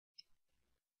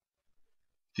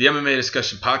The MMA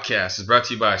Discussion Podcast is brought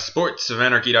to you by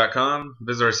sportsofanarchy.com.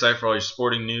 Visit our site for all your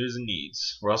sporting news and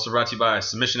needs. We're also brought to you by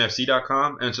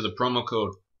submissionfc.com. Enter the promo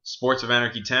code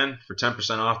sportsofanarchy10 for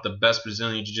 10% off the best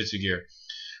Brazilian Jiu-Jitsu gear.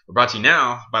 We're brought to you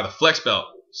now by the Flex Belt.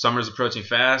 Summer's approaching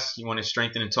fast. You want to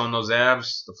strengthen and tone those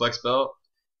abs? The Flex Belt,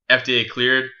 FDA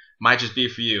cleared, might just be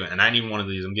for you. And I need one of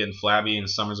these. I'm getting flabby and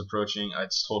summer's approaching. I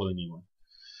just totally need one.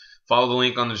 Follow the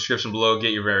link on the description below.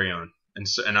 Get your very own.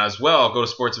 And as well, go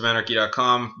to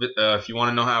sportsofanarchy.com if you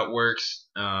want to know how it works.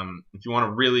 If you want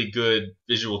a really good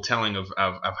visual telling of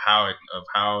how it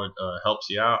helps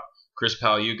you out, Chris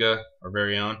Pagliuca, our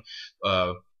very own,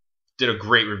 did a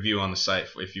great review on the site.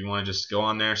 If you want to just go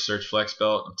on there, search Flex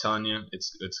Belt, I'm telling you,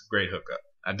 it's a great hookup.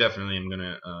 I definitely am going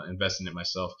to invest in it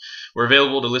myself. We're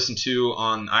available to listen to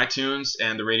on iTunes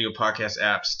and the radio podcast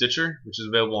app Stitcher, which is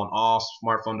available on all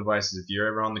smartphone devices. If you're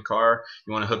ever on the car,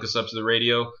 you want to hook us up to the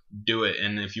radio, do it.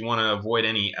 And if you want to avoid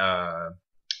any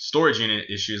storage unit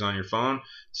issues on your phone,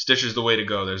 Stitcher's the way to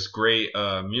go. There's great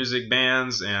music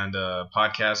bands and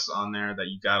podcasts on there that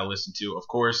you got to listen to. Of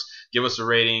course, give us a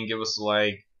rating, give us a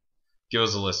like, give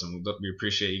us a listen. We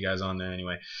appreciate you guys on there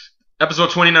anyway.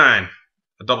 Episode 29.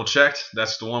 I double checked.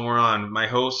 That's the one we're on. My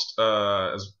host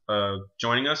is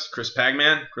joining us, Chris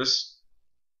Pagman. Chris?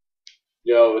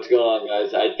 Yo, what's going on,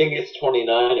 guys? I think it's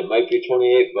 29. It might be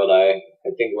 28, but I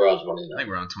think we're on 29. I think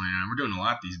we're on 29. We're doing a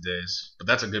lot these days, but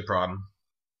that's a good problem.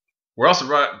 We're also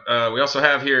we also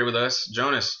have here with us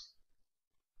Jonas.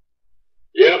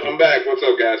 Yep, I'm back. What's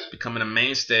up, guys? Becoming a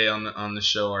mainstay on the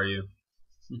show, are you?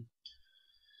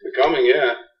 Becoming,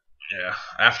 yeah. Yeah,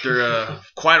 after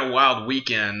quite a wild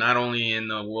weekend, not only in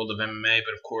the world of MMA,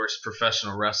 but of course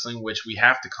professional wrestling, which we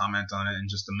have to comment on it in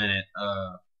just a minute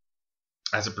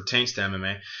as it pertains to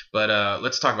MMA. But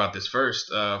let's talk about this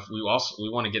first. We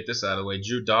want to get this out of the way.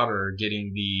 Drew Dober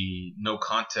getting the no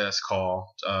contest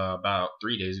call about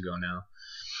 3 days ago now,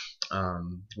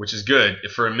 which is good.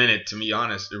 For a minute, to be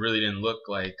honest, it really didn't look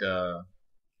like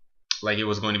it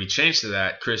was going to be changed to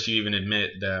that. Chris, you even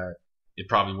admit that it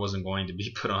probably wasn't going to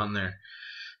be put on there,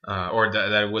 or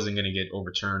that it wasn't going to get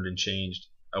overturned and changed.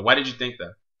 Why did you think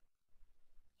that?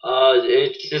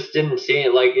 It just didn't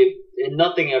seem like it.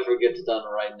 Nothing ever gets done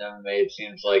right in MMA. It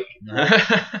seems like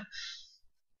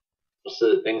most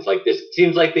of the things like this. It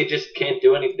seems like they just can't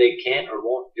do anything. They can't or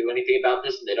won't do anything about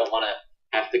this, and they don't want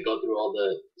to have to go through all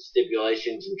the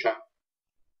stipulations and try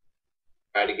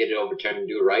to get it overturned and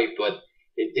do it right. But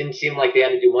it didn't seem like they had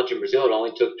to do much in Brazil. It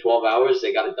only took 12 hours.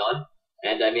 They got it done.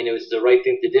 And, I mean, it was the right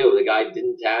thing to do. The guy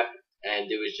didn't tap,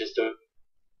 and it was just a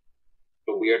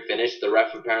weird finish. The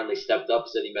ref apparently stepped up,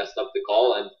 said he messed up the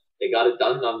call, and they got it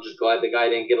done. And I'm just glad the guy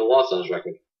didn't get a loss on his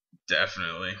record.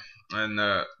 Definitely. And,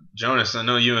 Jonas, I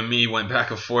know you and me went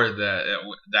back and forth. That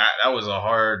was a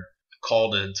hard call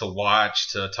to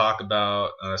watch, to talk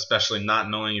about, especially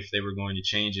not knowing if they were going to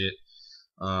change it.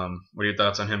 What are your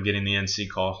thoughts on him getting the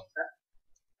NC call?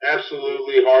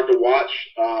 Absolutely hard to watch.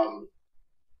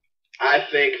 I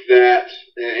think that,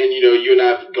 and you and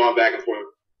I have gone back and forth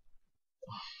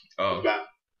about,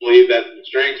 believe that the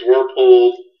strings were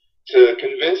pulled to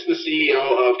convince the CEO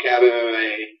of CAB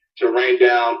MMA to rain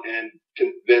down and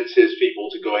convince his people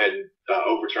to go ahead and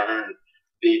overturn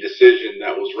the decision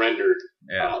that was rendered.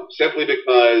 Yeah. Simply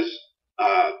because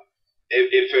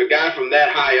if a guy from that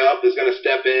high up is going to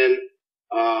step in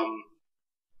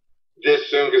this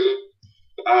soon, because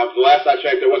the last I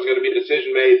checked, there wasn't going to be a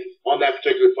decision made on that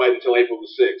particular fight until April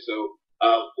the 6th. So,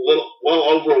 well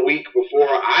over a week before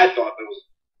I thought that was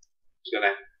going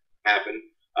to happen.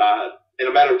 In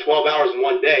a matter of 12 hours and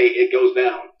 1 day, it goes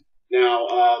down. Now,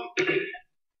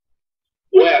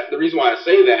 the reason why I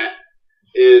say that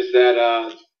is that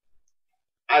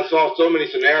I saw so many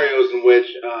scenarios in which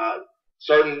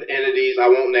certain entities, I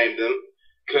won't name them,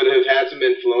 could have had some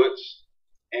influence.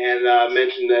 And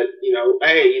mentioned that,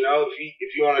 hey,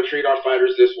 if you want to treat our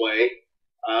fighters this way,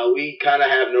 we kind of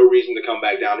have no reason to come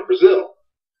back down to Brazil.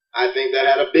 I think that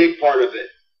had a big part of it.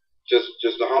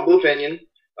 Just a humble opinion.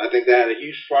 I think that had a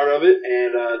huge part of it,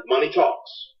 and money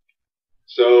talks.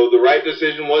 So the right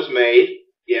decision was made,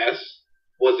 yes.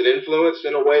 Was it influenced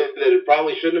in a way that it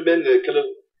probably shouldn't have been? That it could have,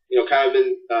 kind of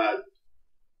been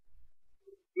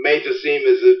made to seem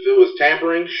as if it was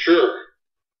tampering? Sure.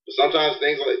 But sometimes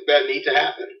things like that need to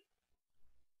happen.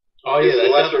 Oh, yeah, it's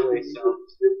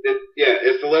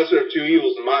the lesser of two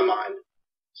evils in my mind.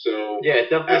 So yeah,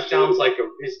 it definitely sounds like a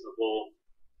reasonable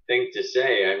thing to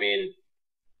say. I mean,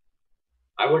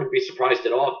 I wouldn't be surprised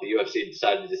at all if the UFC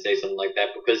decided to say something like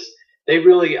that, because they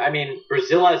really,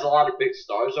 Brazil has a lot of big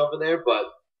stars over there, but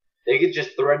they could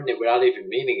just threaten it without even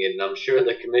meaning it, and I'm sure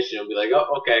the commission will be like,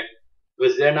 oh, okay,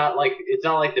 because they're not like, it's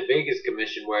not like the Vegas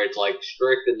commission where it's like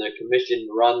strict and the commission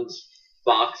runs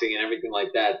boxing and everything like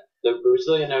that. The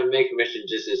Brazilian MMA commission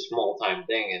is just a small time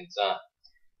thing, and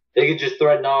they could just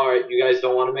threaten, all right, you guys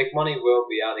don't want to make money, we'll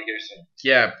be out of here soon.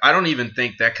 Yeah, I don't even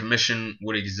think that commission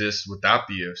would exist without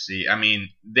the UFC. I mean,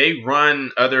 they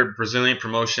run other Brazilian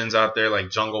promotions out there like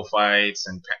Jungle Fights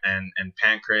and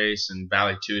Pancrase and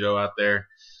Vale Tudo out there.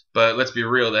 But let's be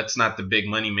real, that's not the big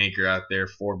money maker out there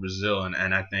for Brazil.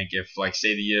 And I think if, like,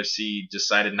 say the UFC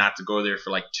decided not to go there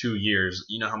for like 2 years,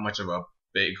 you know how much of a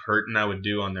big hurting that would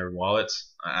do on their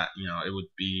wallets? It would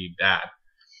be bad.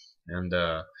 And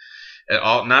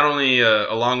not only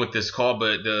along with this call,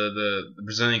 but the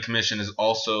Brazilian Commission has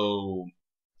also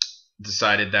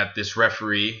decided that this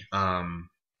referee, I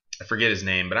forget his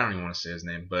name, but I don't even want to say his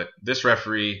name, but this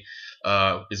referee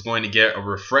is going to get a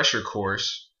refresher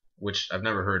course, which I've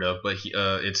never heard of, but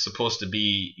it's supposed to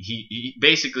be,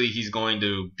 he's going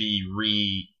to be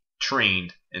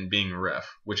retrained in being a ref,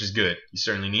 which is good. He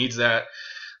certainly needs that.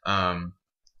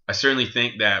 I certainly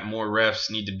think that more refs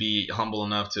need to be humble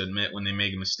enough to admit when they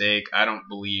make a mistake. I don't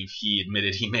believe he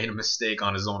admitted he made a mistake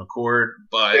on his own accord,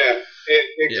 but yeah,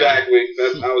 exactly.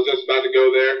 Yeah. I was just about to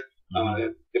go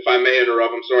there. If I may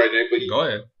interrupt, I'm sorry, Nick, but go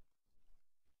ahead.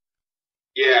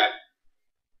 Yeah,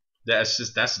 that's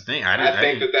the thing. I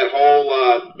think that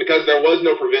whole because there was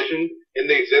no provision in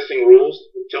the existing rules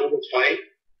until this fight.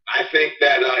 I think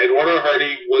that Eduardo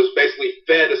Hardy was basically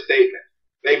fed a statement.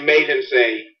 They made him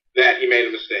say that he made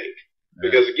a mistake.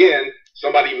 Because again,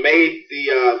 somebody made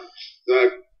the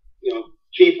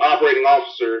chief operating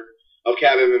officer of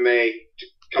CAB MMA to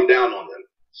come down on them.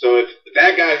 So if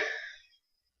that guy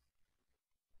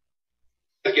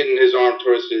is getting his arm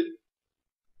twisted,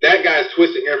 that guy's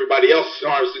twisting everybody else's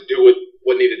arms to do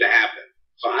what needed to happen.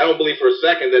 So I don't believe for a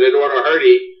second that Eduardo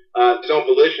Hardy his own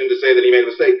volition to say that he made a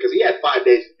mistake, because he had 5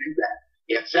 days to do that.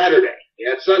 He had Saturday, he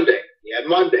had Sunday, he had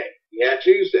Monday, he had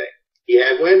Tuesday, he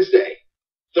had Wednesday.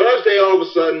 Thursday, all of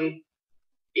a sudden,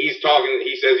 he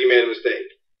says he made a mistake.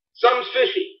 Something's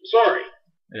fishy. Sorry.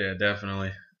 Yeah,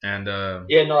 definitely. And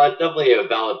yeah, no, that's definitely a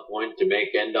valid point to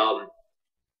make. And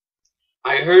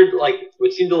I heard, like,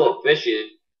 what seemed a little fishy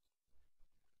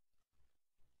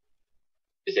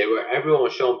is everyone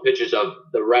was showing pictures of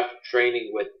the ref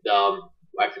training with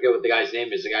I forget what the guy's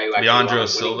name is. The guy who actually won Leandro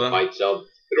Silva. Fight, so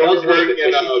that was a little bit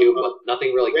fishy too, but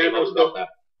nothing really came up about that.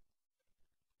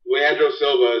 Leandro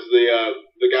Silva is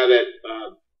the guy that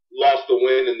lost the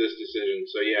win in this decision.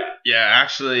 So yeah. Yeah,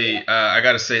 actually, I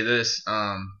got to say this.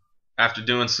 After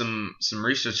doing some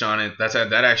research on it, that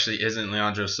actually isn't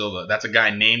Leandro Silva. That's a guy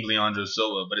named Leandro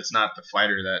Silva, but it's not the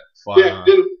fighter that fought. Yeah, it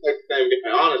didn't look like the same guy.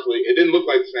 Honestly, it didn't look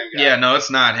like the same guy. Yeah, no,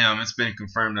 it's not him. It's been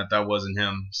confirmed that wasn't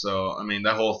him. So, I mean,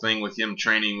 that whole thing with him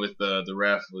training with the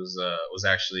ref was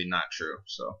actually not true.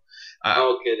 So,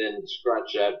 okay, then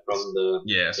scratch that from the...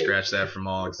 Yeah, scratch that from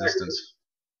all existence.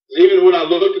 Even when I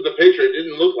looked at the picture, it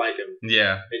didn't look like him.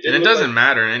 Yeah, and it doesn't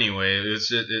matter anyway. It's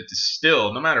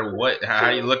still, no matter how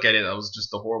you look at it, that was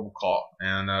just a horrible call.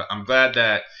 And I'm glad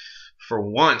that for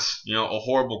once, a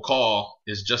horrible call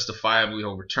is justifiably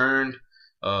overturned.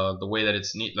 The way that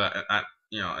it's neat,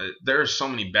 there are so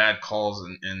many bad calls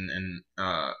in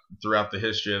throughout the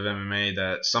history of MMA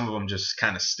that some of them just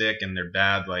kind of stick and they're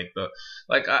bad.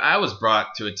 I was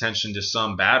brought to attention to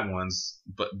some bad ones,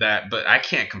 but I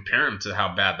can't compare them to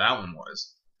how bad that one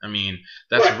was. I mean,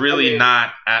 that's really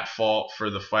not at fault for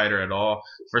the fighter at all.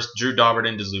 First, Drew Dauber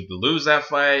didn't deserve to lose that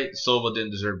fight. Silva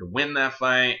didn't deserve to win that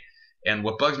fight. And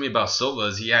what bugs me about Silva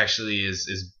is he actually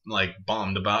is like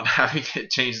bummed about having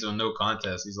it changed to a no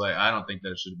contest. He's like, I don't think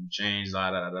that should be changed.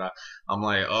 I'm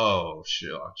like, oh, shit,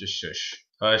 just shush,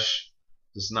 hush.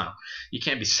 Just no. You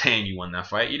can't be saying you won that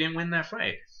fight. You didn't win that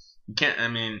fight. You can't. I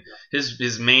mean,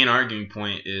 his main arguing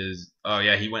point is, oh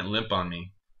yeah, he went limp on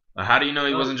me. How do you know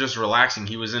he wasn't just relaxing?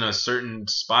 He was in a certain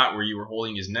spot where you were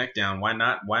holding his neck down. Why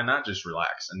not just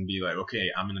relax and be like, okay,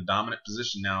 I'm in a dominant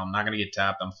position now. I'm not gonna get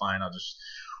tapped. I'm fine. I'll just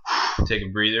take a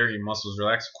breather, your muscles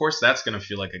relax. Of course, that's going to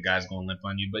feel like a guy's going limp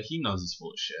on you, but he knows he's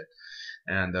full of shit.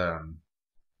 And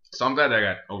so I'm glad that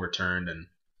got overturned. And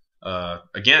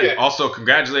again, also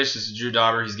congratulations to Drew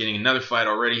Dauber. He's getting another fight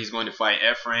already. He's going to fight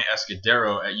Efrain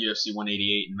Escudero at UFC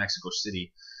 188 in Mexico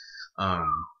City.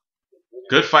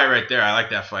 Good fight right there. I like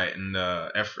that fight. And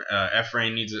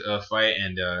Efrain needs a fight,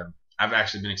 and I've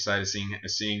actually been excited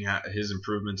seeing his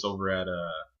improvements over at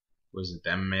the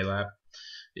MMA Lab.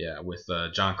 Yeah, with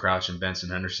John Crouch and Benson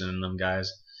Henderson and them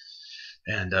guys.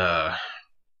 And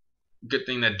good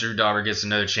thing that Drew Dauber gets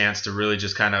another chance to really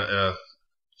just kind of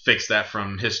fix that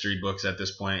from history books at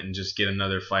this point and just get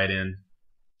another fight in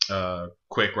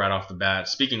quick right off the bat.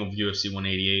 Speaking of UFC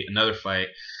 188, another fight.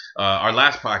 our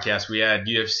last podcast, we had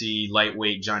UFC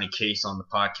lightweight Johnny Case on the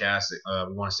podcast.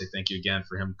 We want to say thank you again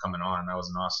for him coming on. That was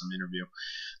an awesome interview.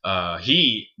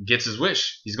 He gets his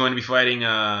wish. He's going to be fighting.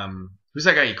 Who's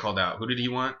that guy he called out? Who did he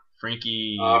want?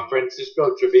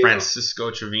 Francisco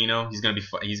Trevino. He's gonna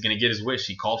get his wish.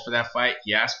 He called for that fight.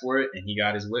 He asked for it, and he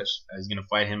got his wish. He's gonna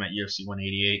fight him at UFC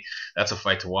 188. That's a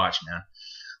fight to watch, man.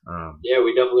 Yeah,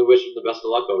 we definitely wish him the best of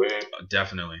luck over here.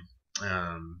 Definitely.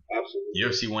 Absolutely.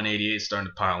 UFC 188 is starting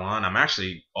to pile on. I'm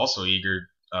actually also eager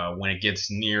when it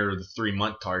gets near the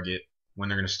 3-month target, when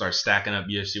they're going to start stacking up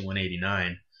UFC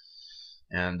 189.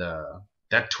 And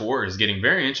that tour is getting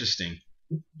very interesting.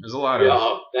 There's a lot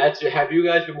of... Have you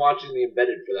guys been watching the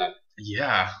embedded for that?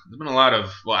 Yeah, there's been a lot of...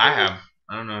 Well, I have.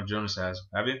 I don't know if Jonas has.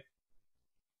 Have you?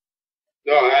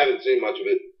 No, I haven't seen much of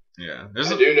it. Yeah.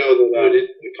 I do know that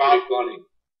it's pretty funny.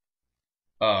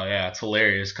 Oh, yeah, it's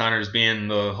hilarious. Connor's being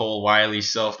the whole wily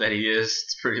self that he is.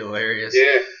 It's pretty hilarious.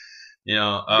 Yeah. You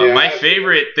know, my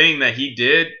favorite thing that he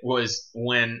did was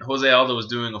when Jose Aldo was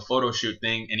doing a photo shoot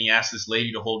thing, and he asked this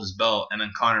lady to hold his belt, and then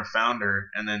Connor found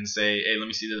her and then say, "Hey, let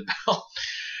me see the belt."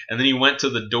 And then he went to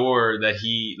the door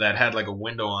that had like a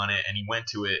window on it, and he went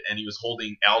to it, and he was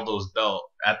holding Aldo's belt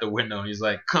at the window. And he's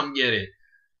like, "Come get it,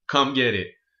 come get it,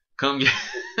 come get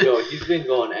it." Yo, he's been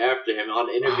going after him on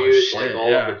interviews,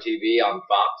 over TV on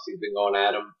Fox. He's been going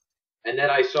at him. And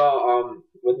then I saw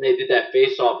when they did that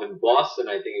face-off in Boston,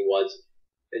 I think it was,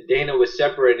 Dana was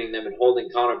separating them and holding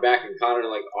Conor back, and Conor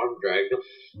like arm dragged him.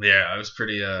 Yeah, it was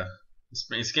pretty.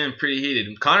 It's getting pretty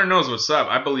heated. Conor knows what's up.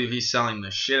 I believe he's selling the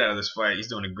shit out of this fight. He's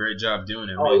doing a great job doing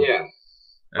it. Oh, man. Yeah.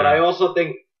 But I also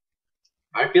think,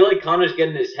 I feel like Conor's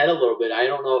getting his head a little bit. I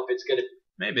don't know if it's going to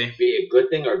be a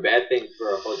good thing or a bad thing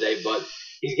for Jose, but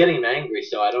he's getting angry,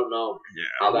 so I don't know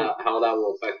how that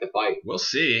will affect the fight. We'll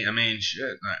see. I mean,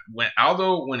 shit.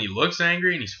 When he looks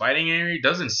angry and he's fighting angry, it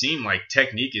doesn't seem like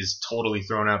technique is totally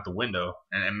thrown out the window.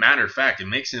 And matter of fact, it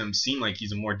makes him seem like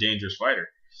he's a more dangerous fighter.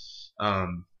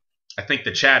 I think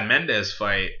the Chad Mendez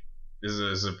fight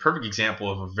is a perfect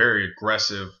example of a very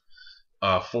aggressive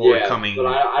forward-coming. But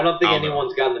I don't think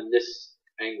anyone's gotten him this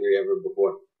angry ever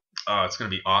before. Oh, it's gonna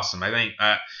be awesome. I think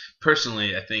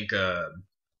personally, I think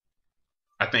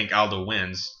Aldo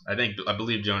wins. I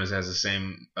believe Jonas has the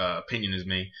same opinion as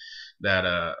me that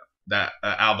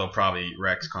Aldo probably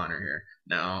wrecks Conor here.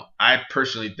 Now, I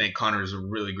personally think Conor is a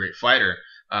really great fighter.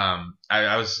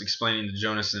 I was explaining to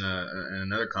Jonas in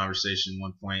another conversation at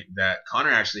one point that Conor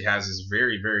actually has this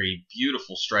very, very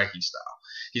beautiful striking style.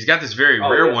 He's got this very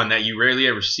rare one that you rarely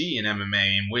ever see in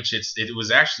MMA, in which it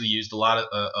was actually used a lot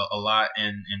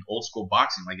in old school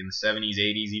boxing, like in the 70s,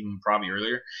 80s, even probably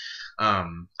earlier,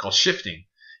 called shifting.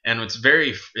 And it's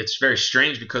very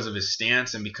strange because of his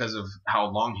stance and because of how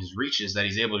long his reach is that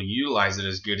he's able to utilize it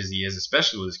as good as he is,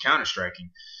 especially with his counter striking.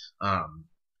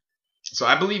 So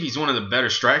I believe he's one of the better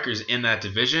strikers in that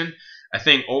division. I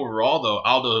think overall, though,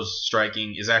 Aldo's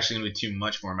striking is actually going to be too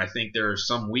much for him. I think there are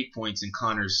some weak points in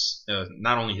Conor's,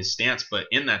 not only his stance, but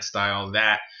in that style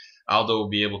that Aldo will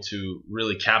be able to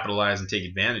really capitalize and take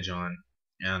advantage on.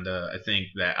 And I think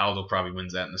that Aldo probably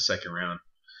wins that in the second round.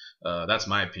 That's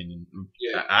my opinion.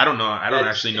 Yeah. I don't know. I don't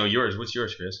actually know yours. What's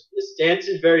yours, Chris? The stance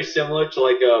is very similar to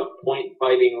like a point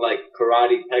fighting, like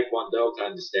karate, taekwondo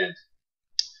kind of stance.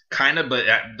 Kind of, but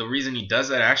the reason he does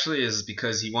that actually is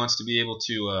because he wants to be able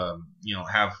to,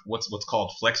 have what's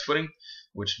called flex footing,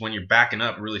 which when you're backing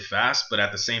up really fast, but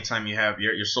at the same time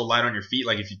you're so light on your feet.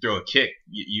 Like if you throw a kick,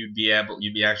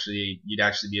 you'd actually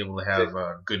be able to have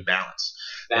good balance.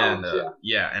 And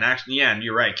and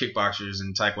you're right. Kickboxers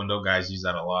and taekwondo guys use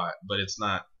that a lot, but it's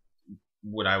not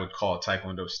what I would call a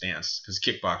taekwondo stance, because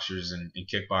kickboxers and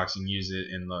kickboxing use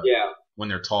it in the when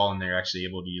they're tall and they're actually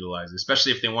able to utilize it,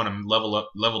 especially if they want to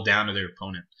level down to their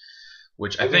opponent,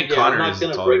 which I think Conor is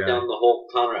the taller guy. I'm not going to break down the whole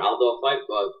Conor Aldo fight,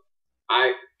 but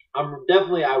I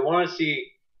want to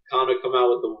see Conor come out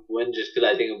with the win just because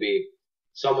I think it'll be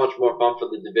so much more fun for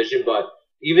the division. But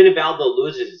even if Aldo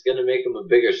loses, it's going to make him a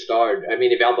bigger star. I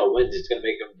mean, if Aldo wins, it's going to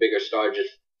make him a bigger star just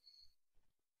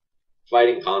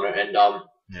fighting Conor. And I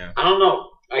don't know.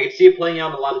 I can see it playing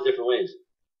out in a lot of different ways.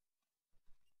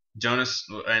 Jonas,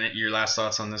 your last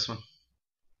thoughts on this one?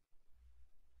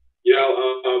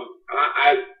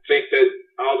 I think that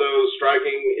Aldo's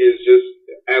striking is just,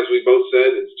 as we both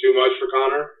said, it's too much for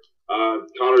Conor.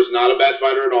 Conor's not a bad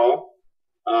fighter at all.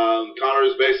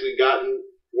 Conor's basically gotten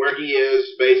where he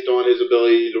is based on his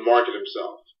ability to market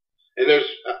himself. And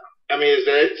is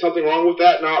there something wrong with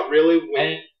that? Not really.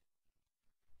 When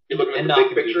you're looking at the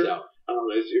big picture.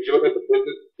 If you look at the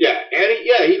business,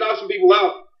 he knocked some people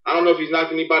out. I don't know if he's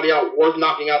knocked anybody out worth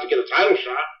knocking out to get a title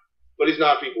shot, but he's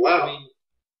knocked people out.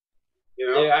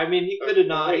 You know? Yeah, I mean, he could have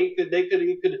not. They could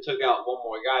have took out one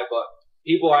more guy, but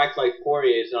people act like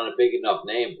Poirier is not a big enough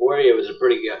name. Poirier was a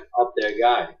pretty good up there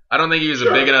guy. I don't think he was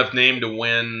a big enough name to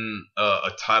win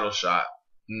a title shot,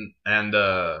 and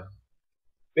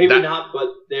maybe not, but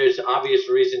there's obvious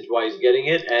reasons why he's getting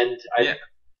it, and I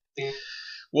think.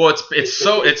 Well, it's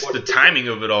the timing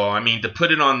of it all. I mean, to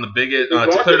put it on the biggest,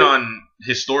 to put it on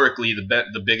historically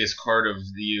the biggest card of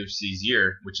the UFC's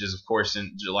year, which is of course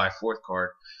in July 4th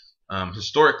card.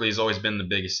 Historically has always been the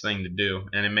biggest thing to do,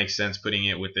 and it makes sense putting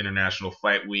it with International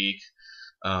Fight Week.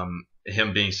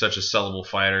 Him being such a sellable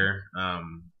fighter.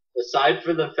 Aside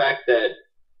from the fact that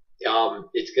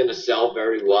it's going to sell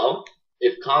very well,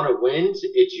 if Conor wins,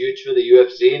 it's huge for the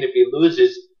UFC, and if he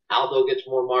loses, Aldo gets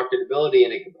more marketability,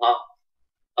 and it can possibly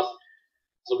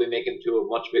make him to a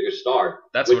much bigger star.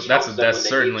 That's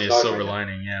certainly a silver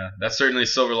lining. Yeah, that's certainly a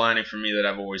silver lining for me that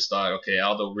I've always thought. Okay,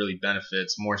 Aldo really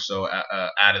benefits more so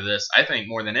out of this. I think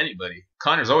more than anybody.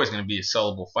 Conor's always going to be a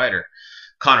sellable fighter.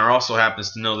 Conor also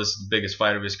happens to know this is the biggest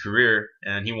fight of his career,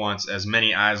 and he wants as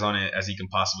many eyes on it as he can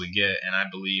possibly get. And I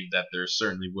believe that there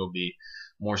certainly will be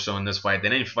more so in this fight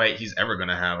than any fight he's ever going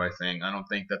to have, I think. I don't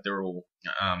think that there will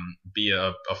be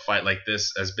a fight like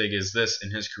this, as big as this, in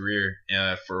his career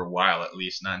for a while at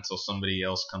least, not until somebody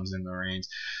else comes in the reins.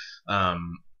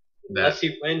 Unless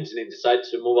he wins and he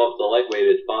decides to move up the lightweight,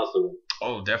 it's possible.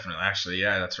 Oh, definitely. Actually,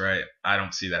 yeah, that's right. I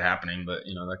don't see that happening, but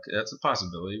that's a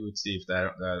possibility. We'd see if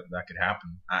that could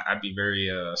happen. I'd be very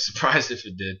surprised if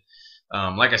it did.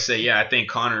 Like I say, yeah, I think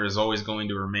Conor is always going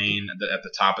to remain at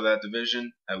the top of that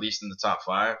division, at least in the top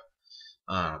 5.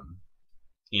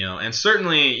 And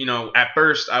certainly, at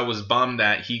first I was bummed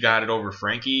that he got it over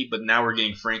Frankie, but now we're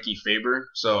getting Frankie Faber,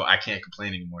 so I can't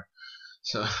complain anymore.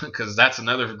 So, because that's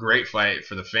another great fight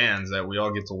for the fans that we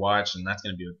all get to watch, and that's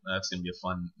gonna be a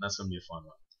fun one.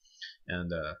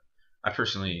 And I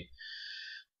personally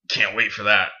can't wait for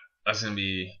that. That's gonna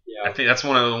be. Yeah. I think that's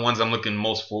one of the ones I'm looking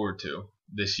most forward to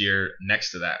this year,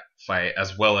 next to that fight,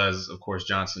 as well as, of course,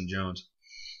 Johnson Jones.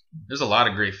 There's a lot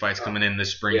of great fights coming in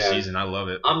this spring season. I love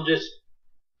it. I'm just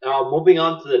moving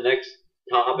on to the next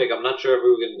topic. I'm not sure if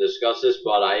we were going to discuss this,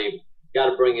 but I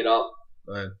got to bring it up.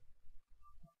 Go ahead.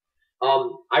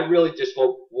 I really just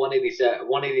hope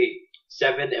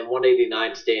 187 and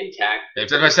 189 stay intact.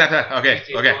 Okay.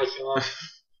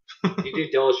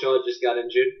 TJ Dillashaw just got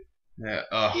injured.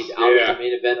 Yeah. He's out of the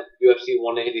main event of UFC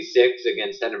 186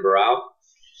 against Renan Barão.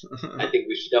 I think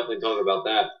we should definitely talk about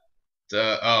that.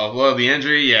 The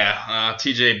injury, yeah.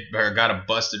 TJ got a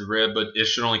busted rib, but it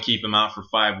should only keep him out for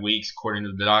 5 weeks, according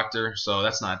to the doctor. So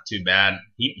that's not too bad.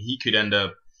 He could end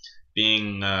up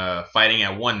being fighting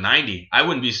at 190. I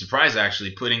wouldn't be surprised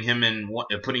actually putting him in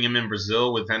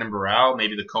Brazil with Renan Barão,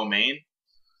 maybe the co-main.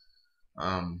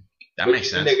 That makes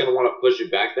sense. They're gonna want to push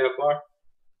it back that far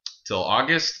till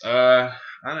August. I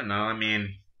don't know. I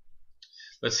mean,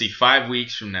 let's see, 5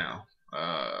 weeks from now.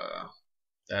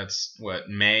 That's what,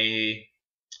 May,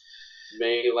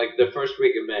 like the first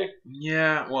week of May.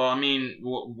 Yeah, well, I mean,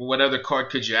 what other card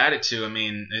could you add it to? I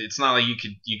mean, it's not like you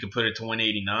could put it to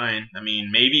 189. I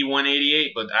mean, maybe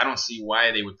 188, but I don't see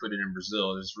why they would put it in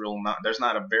Brazil. There's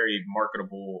not a very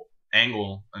marketable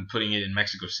angle in putting it in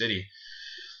Mexico City.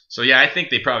 So yeah, I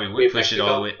think they probably would push it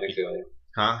all the way.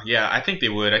 Huh? Yeah, I think they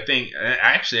would. I think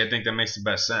that makes the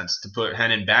best sense to put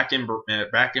Renan back in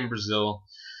Brazil.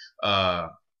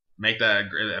 Make that.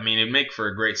 I mean, it'd make for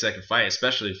a great second fight,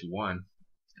 especially if he won.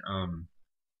 I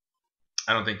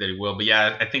don't think that he will, but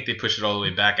yeah, I think they push it all the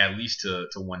way back at least to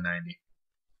 190.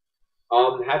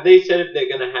 Have they said if they're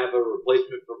gonna have a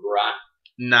replacement for Barão?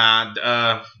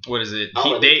 Nah. What is it?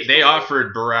 They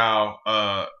offered Barão.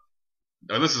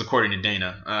 This is according to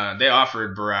Dana. They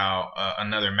offered Barão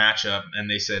another matchup, and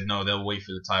they said no, they'll wait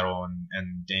for the title.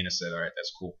 And Dana said, all right,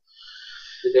 that's cool.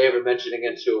 Did they ever mention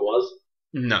against who it was?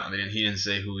 No, they didn't. He didn't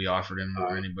say who he offered him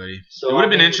or anybody. So it would have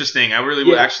been interesting. I really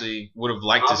would have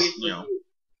liked to.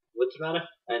 What's the matter?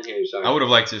 I didn't hear you. Sorry. I would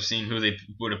have liked to have seen who they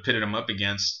would have pitted him up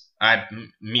against.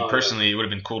 Personally, it would have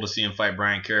been cool to see him fight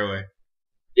Brian Caraway.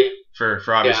 Yeah. For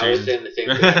obvious reasons. Yeah, I was saying the same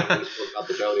thing. We spoke about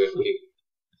the earlier week.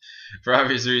 For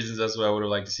obvious reasons, that's why I would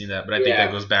have liked to see that. But I think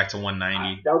that goes back to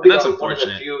 190. That's unfortunate. One of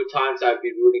the few times I'd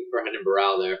be rooting for Renan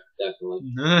Barão there,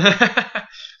 definitely.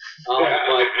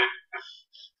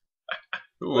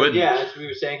 But yeah, as we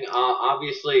were saying,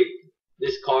 obviously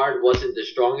this card wasn't the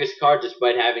strongest card,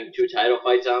 despite having 2 title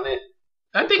fights on it.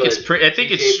 I think it's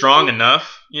strong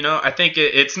enough. I think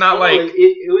it's not like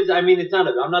it was. I mean, it's not.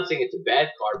 I'm not saying it's a bad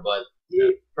card, but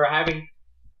for having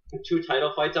 2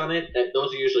 title fights on it,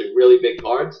 those are usually really big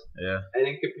cards. Yeah. And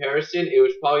in comparison, it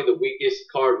was probably the weakest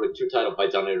card with 2 title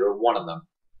fights on it, or one of them.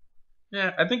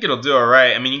 Yeah, I think it'll do all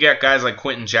right. I mean, you got guys like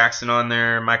Quentin Jackson on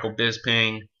there, Michael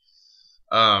Bisping.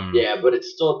 Yeah, but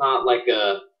it's still not like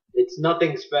it's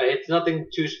nothing it's nothing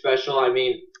too special. I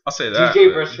mean, I'll say that.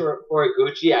 DJ versus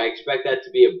Horiguchi, I expect that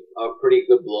to be a pretty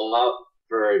good blowout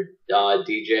for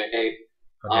DJ.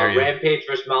 Rampage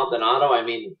versus Maldonado, I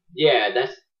mean, yeah,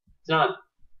 that's not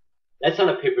a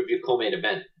pay-per-view co-main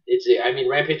event.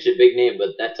 Rampage is a big name, but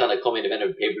that's not a co-main event of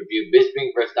a pay-per-view.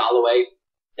 Bisping versus Holloway,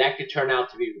 that could turn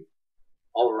out to be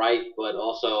all right, but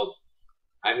also,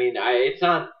 I mean, it's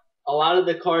not a lot of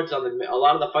the fights on the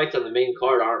main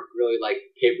card aren't really like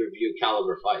pay-per-view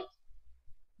caliber fights.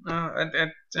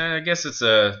 I guess it's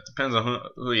depends on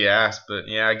who you ask, but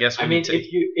yeah, I guess.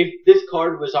 If this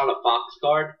card was on a Fox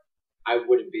card,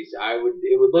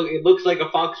 it looks like a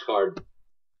Fox card.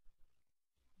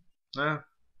 I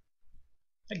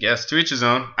guess to each his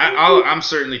own. I'm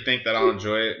certainly think that I'll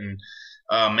enjoy it, and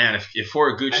man, if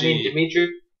Horiguchi. I mean,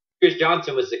 Demetrius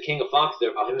Johnson was the king of Fox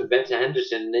there about him and Benson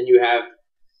Henderson, and then you have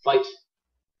fights.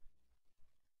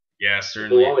 Yeah,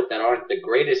 certainly. Below it that aren't the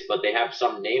greatest, but they have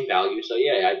some name value. So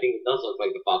yeah, I think it does look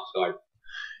like the Fox card.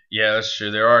 Yeah, that's true.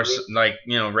 There are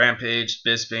Rampage,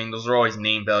 Bisping. Those are always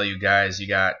name value guys. You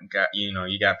got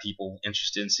people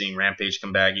interested in seeing Rampage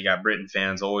come back. You got Britain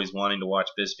fans always wanting to watch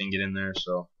Bisping get in there.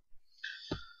 So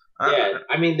yeah,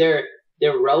 I mean they're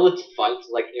relative fights,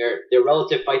 like they're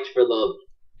relative fights for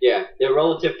they're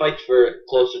relative fights for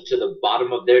closer to the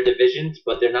bottom of their divisions,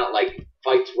 but they're not like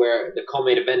fights where the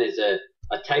co-main event is a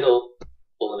title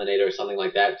eliminator or something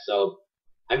like that. So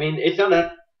I mean it's not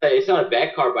a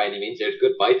bad card by any means. There's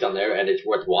good fights on there, and it's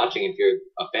worth watching if you're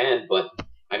a fan. But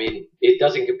I mean, it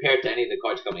doesn't compare to any of the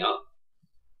cards coming up.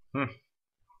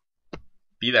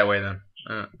 Be that way then.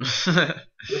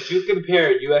 Would you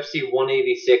compare UFC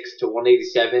 186 to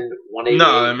 187, 188?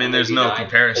 No, I mean there's no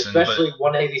comparison. Especially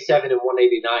 187 and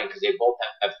 189 because they both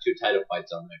have two title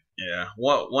fights on there. Yeah,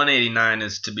 189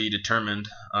 is to be determined.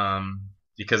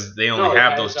 Because they only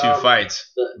have those two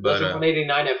fights. Doesn't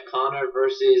 189 have Conor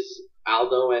versus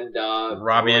Aldo and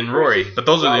Robbie and Rory, but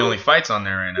those are the only fights on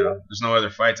there right now. Yeah. There's no other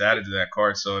fights added to that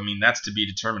card, so I mean that's to be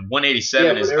determined.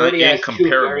 187 is incomparable. Has two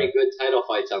very good title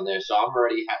fights on there, so I'm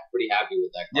already pretty happy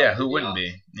with that card. Yeah, who wouldn't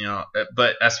be?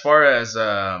 But as far as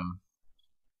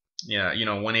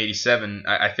 187,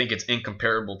 I think it's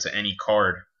incomparable to any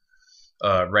card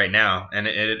right now, and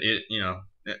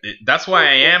that's why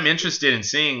I am interested in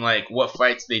seeing like what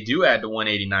fights they do add to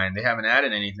 189. They haven't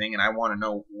added anything, and I want to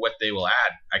know what they will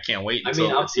add. I can't wait until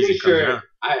the season comes around.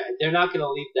 They're not going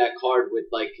to leave that card with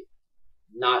like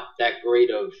not that great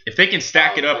of. If they can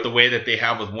stack it up the way that they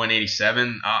have with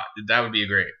 187, that would be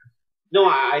great. No,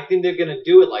 I think they're going to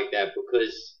do it like that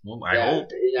because I hope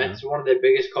that's one of their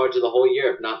biggest cards of the whole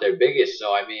year, if not their biggest.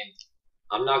 So I mean,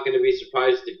 I'm not going to be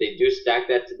surprised if they do stack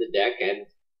that to the deck, and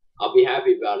I'll be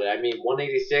happy about it. I mean,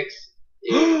 186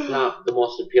 is not the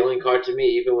most appealing card to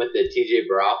me, even with the TJ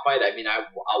Barral fight. I mean,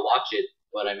 I'll watch it,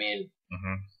 but I mean,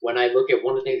 when I look at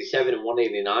 187 and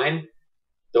 189,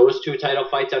 those two title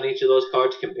fights on each of those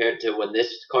cards compared to when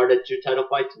this card had two title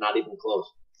fights, not even close.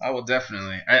 I will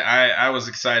definitely. I was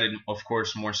excited, of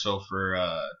course, more so for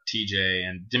TJ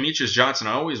and Demetrius Johnson.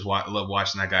 I always love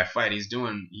watching that guy fight. He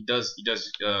does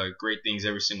great things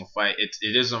every single fight.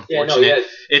 It is unfortunate.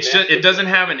 It doesn't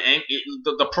have an angle.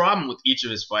 The problem with each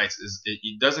of his fights is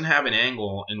it doesn't have an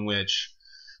angle in which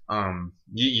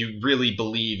you really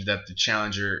believe that the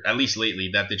challenger, at least lately,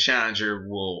 that the challenger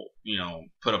will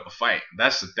put up a fight.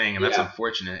 That's the thing, and that's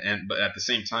unfortunate. But at the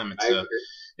same time,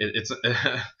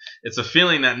 it's a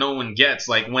feeling that no one gets.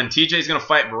 Like when TJ's gonna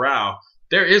fight Barral,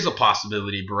 there is a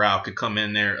possibility Barral could come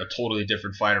in there a totally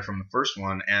different fighter from the first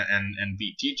one and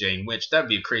beat TJ, in which that'd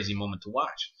be a crazy moment to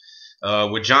watch.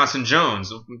 With Johnson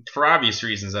Jones, for obvious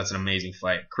reasons, that's an amazing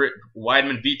fight.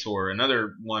 Weidman Vitor,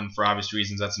 another one for obvious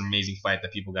reasons, that's an amazing fight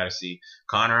that people got to see.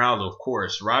 Conor Aldo, of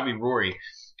course. Robbie Rory,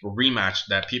 a rematch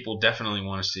that people definitely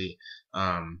want to see.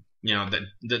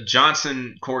 The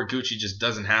Johnson Horiguchi just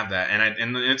doesn't have that,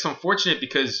 and it's unfortunate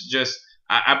because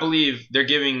I believe they're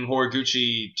giving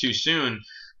Horiguchi too soon.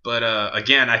 But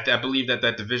again, I believe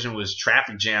that division was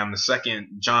traffic jam the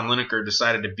second John Lineker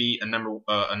decided to beat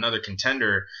another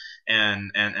contender,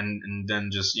 and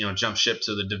then just jump ship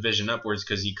to the division upwards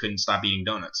because he couldn't stop eating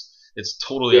donuts. It's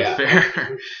totally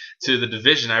unfair to the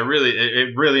division. I really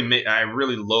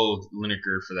loathe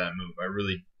Lineker for that move. I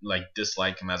really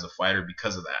dislike him as a fighter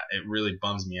because of that. It really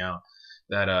bums me out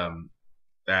that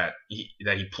he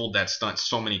pulled that stunt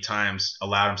so many times,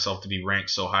 allowed himself to be ranked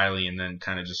so highly, and then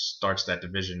kind of just starts that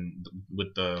division with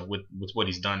what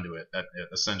he's done to it. That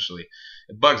essentially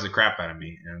it bugs the crap out of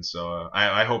me, and so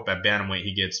I hope that bantamweight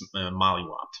he gets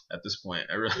mollywopped at this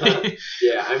point. I really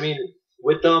yeah. I mean,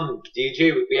 with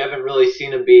DJ, we haven't really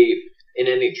seen him be in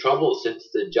any trouble since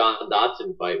the John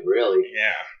Dodson fight, really.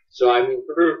 Yeah. So I mean,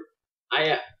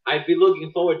 I'd be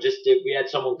looking forward just if we had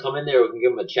someone come in there who can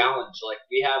give him a challenge. Like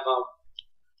we have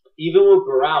even with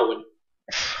Barao when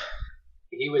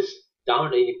he was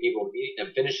dominating people, beating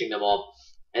them, finishing them all,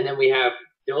 and then we have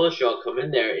Dillashaw come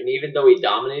in there, and even though he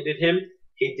dominated him,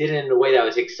 he did it in a way that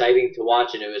was exciting to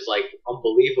watch, and it was like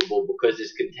unbelievable because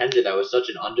his contender that was such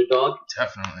an underdog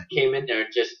Definitely came in there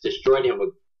and just destroyed him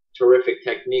with terrific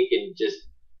technique, and just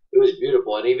it was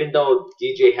beautiful. And even though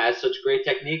DJ has such great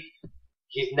technique,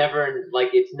 he's never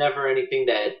it's never anything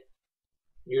that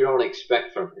you don't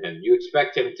expect from him. You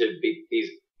expect him to beat these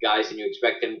guys, and you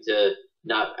expect him to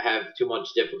not have too much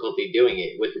difficulty doing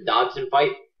it. With the Dodson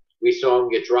fight, we saw him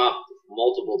get dropped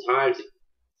multiple times.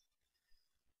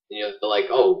 You know, they're like,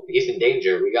 oh, he's in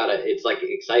danger. It's like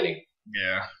exciting.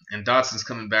 Yeah, and Dodson's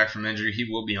coming back from injury. He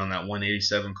will be on that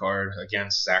 187 card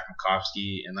against Zach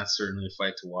Makovsky, and that's certainly a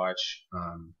fight to watch.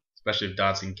 Especially if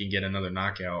Dodson can get another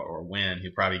knockout or win,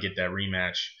 he'll probably get that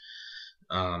rematch.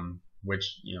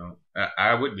 Which, you know,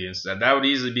 I would be interested. That would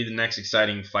easily be the next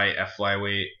exciting fight at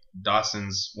flyweight.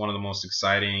 Dodson's one of the most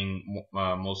exciting,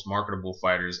 most marketable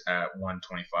fighters at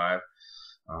 125.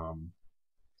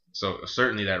 So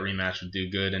certainly that rematch would do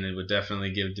good, and it would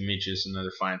definitely give Demetrius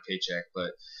another fine paycheck.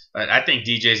 But I think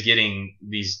DJ's getting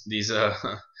these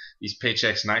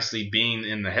paychecks nicely being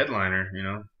in the headliner. You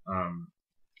know,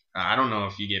 I don't know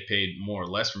if you get paid more or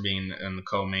less for being in the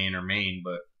co-main or main,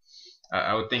 but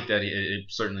I would think that it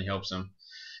certainly helps him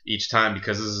each time,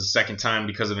 because this is the second time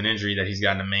because of an injury that he's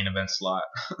gotten a main event slot.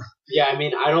 Yeah, I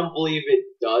mean, I don't believe it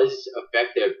does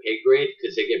affect their pay grade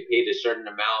because they get paid a certain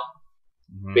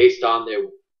amount based on their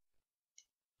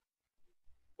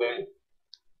win.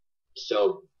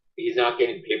 So he's not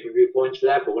getting pay-per-view points for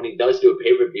that, but when he does do a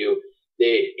pay-per-view,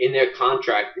 in their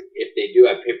contract, if they do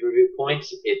have pay-per-view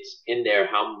points, it's in there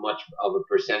how much of a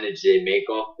percentage they make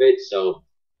off of it. So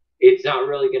it's not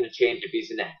really going to change if he's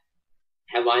in the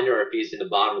headliner or if he's in the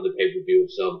bottom of the pay-per-view.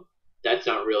 So that's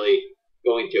not really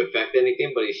going to affect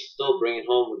anything, but he's still bringing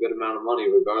home a good amount of money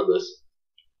regardless.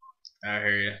 I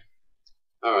hear you.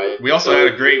 All right. We also had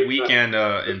a great weekend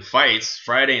in fights.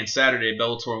 Friday and Saturday,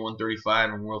 Bellator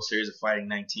 135 and World Series of Fighting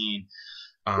 19.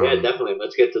 Yeah, definitely.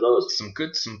 Let's get to those. Some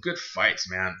good fights,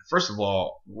 man. First of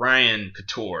all, Ryan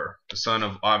Couture, the son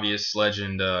of obvious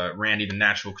legend Randy the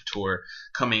Natural Couture,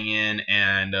 coming in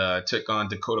and took on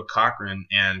Dakota Cochran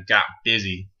and got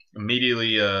busy.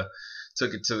 Immediately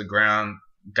took it to the ground,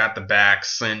 got the back,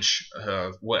 cinch.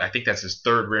 I think that's his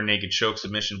third rear naked choke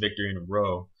submission victory in a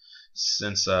row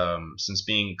since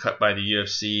being cut by the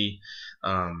UFC.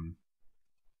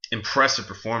 Impressive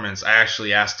performance. I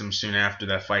actually asked him soon after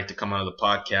that fight to come out of the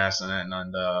podcast,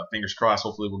 and fingers crossed,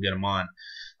 hopefully we'll get him on.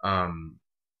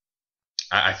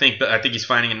 I think he's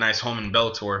finding a nice home in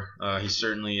Bellator. He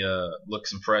certainly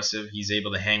looks impressive. He's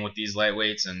able to hang with these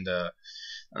lightweights, and I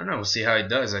don't know. We'll see how he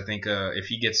does. I think if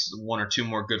he gets one or two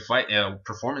more good fight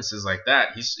performances like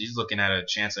that, he's looking at a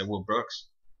chance at Will Brooks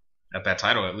at that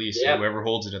title at least. Yeah. Whoever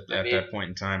holds it at that point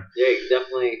in time. Yeah, he's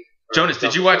definitely. Jonas,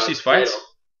 did you watch these fights? Title.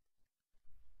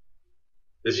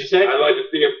 Did you say? I'd like to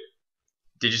see him.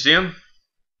 Did you see him?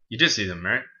 You did see them,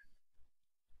 right?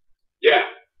 Yeah.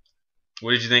 What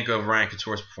did you think of Ryan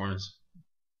Couture's performance?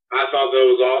 I thought that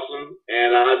was awesome,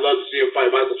 and I'd love to see him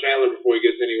fight Michael Chandler before he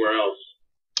gets anywhere else.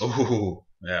 Oh,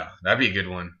 yeah, that'd be a good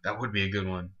one. That would be a good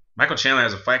one. Michael Chandler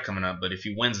has a fight coming up, but if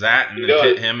he wins that and then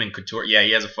hit him and Couture, yeah,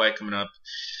 he has a fight coming up.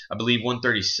 I believe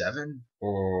 137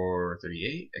 or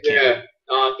 38. I can't.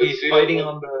 Yeah, he's fighting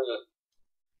on the.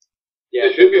 Yeah,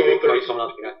 it should be on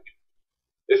 137.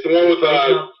 It's the one with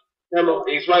Shamrock.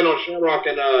 He's fighting on Shamrock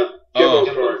and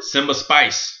Simba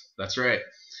Spice. That's right.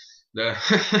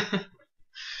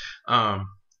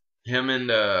 Him and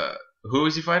who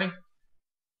is he fighting?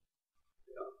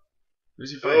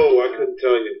 Who's he fighting? Oh, I couldn't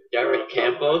tell you. Derek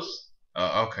Campos.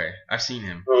 Oh, okay. I've seen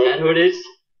him. Is that who it is?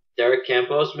 Derek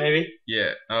Campos, maybe?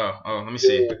 Yeah. Oh, let me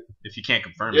see. Yeah. If you can't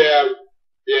confirm it.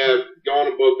 Yeah, go on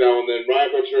and book that one then.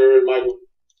 Ryan Couture and Michael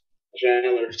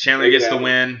Chandler. If Chandler gets the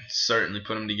win, certainly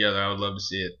put them together. I would love to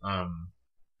see it.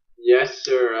 Yes,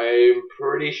 sir. I'm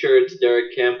pretty sure it's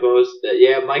Derek Campos.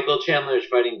 Michael Chandler is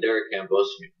fighting Derek Campos.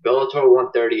 Bellator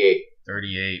 138.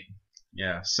 38.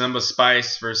 Yeah, Simba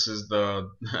Spice versus the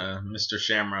Mr.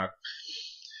 Shamrock.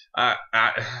 I'm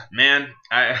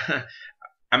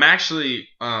actually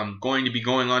going to be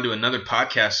going on to another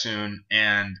podcast soon,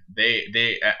 and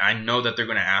I know that they're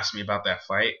going to ask me about that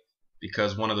fight,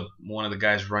 because one of the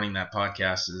guys running that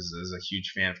podcast is a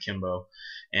huge fan of Kimbo,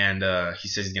 and he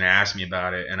says he's gonna ask me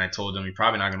about it, and I told him you're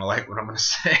probably not gonna like what I'm gonna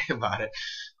say about it,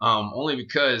 only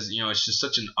because it's just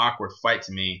such an awkward fight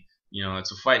to me.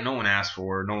 It's a fight no one asked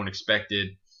for, no one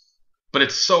expected, but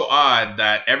it's so odd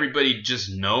that everybody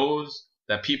just knows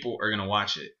that people are gonna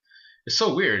watch it. It's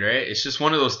so weird, right? It's just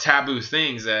one of those taboo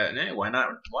things that, hey, why not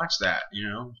watch that?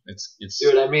 It's.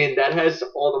 Dude, I mean, that has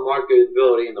all the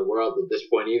marketability in the world at this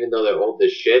point, even though they're old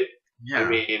as shit. Yeah. I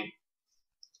mean,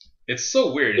 it's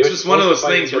so weird. It's just one of those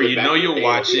things where you'll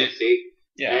watch it.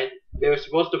 Yeah. And they were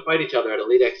supposed to fight each other at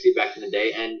Elite XC back in the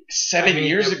day, and 7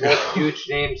 years ago, both huge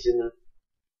names in the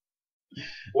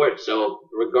sport. So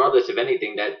regardless of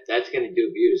anything, that's going to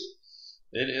do views.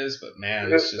 It is, but man,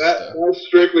 it's just that's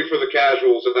strictly for the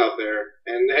casuals out there.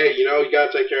 And hey, you gotta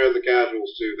take care of the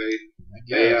casuals too.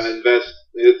 They invest.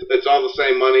 It's all the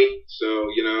same money, so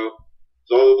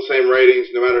it's all the same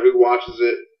ratings, no matter who watches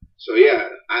it. So yeah,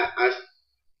 I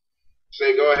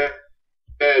say go ahead,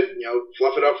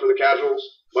 fluff it up for the casuals.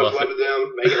 Much love to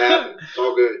them. Make it happen. It's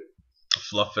all good.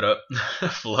 Fluff it up,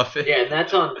 fluff it. Yeah, and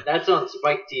that's on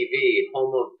Spike TV,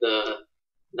 home of the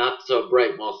not so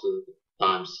bright most of the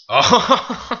times.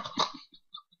 Oh,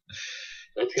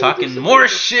 talking more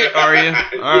shit, are you?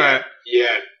 All right.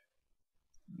 Yeah.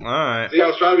 All right. See, I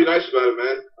was trying to be nice about it,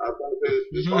 man. I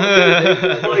was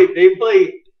trying to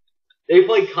They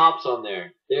play cops on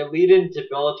there. Their lead into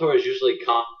Bellator is usually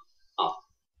cop.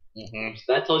 Mm-hmm.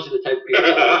 So that tells you the type of people.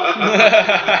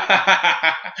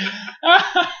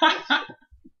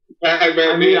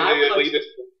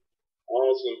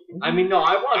 Awesome. I mean, no,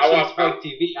 I watch some Spike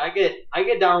TV. I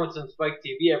get down with some Spike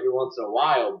TV every once in a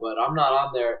while, but I'm not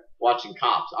on there watching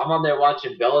cops. I'm on there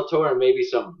watching Bellator and maybe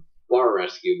some Bar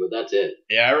Rescue, but that's it.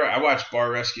 Yeah, I watched Bar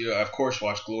Rescue. I, of course,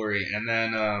 watched Glory, and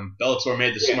then Bellator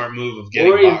made the smart move of getting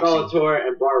Glory boxing. and Bellator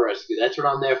and Bar Rescue. That's what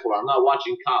I'm there for. I'm not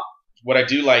watching cops. What I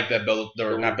do like that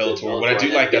Bellator. What I do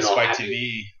like that Spike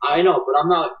TV. I know, but I'm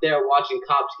not there watching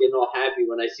cops getting all happy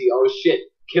when I see, oh shit,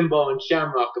 Kimbo and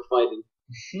Shamrock are fighting.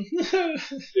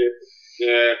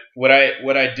 Yeah. What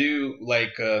I do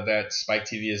like that Spike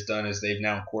TV has done is they've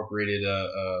now incorporated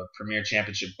a Premier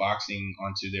Championship Boxing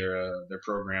onto their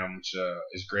program, which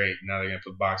is great. Now they're gonna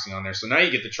put boxing on there, so now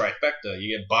you get the trifecta.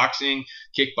 You get boxing,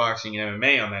 kickboxing, and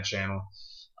MMA on that channel.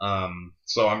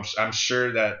 So I'm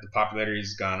sure that the popularity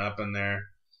has gone up in there.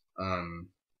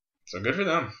 So good for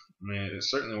them. I mean, it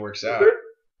certainly works out.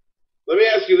 Let me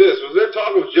ask you this: was there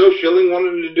talk of Joe Schilling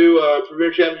wanting to do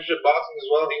Premier Championship Boxing as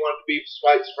well? He wanted to be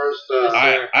Spike's first.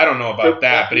 I don't know about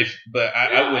that, but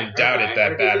I wouldn't doubt it.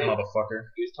 That bad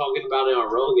motherfucker. He was talking about it on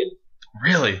Rogan.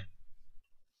 Really?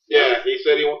 Yeah, he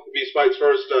said he wants to be Spike's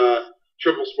first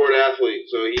triple sport athlete.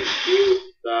 So he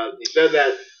said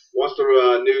that once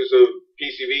the news of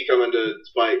PCV coming to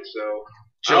Spike. So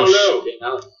I don't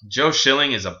know. Joe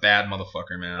Schilling is a bad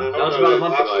motherfucker, man. That was about a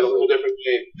month ago. A whole different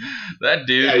game. That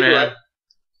dude, man. Right.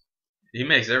 He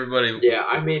makes everybody. Yeah,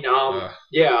 I mean,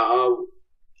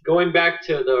 going back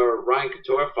to the Ryan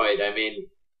Couture fight, I mean,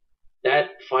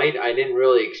 that fight, I didn't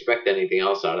really expect anything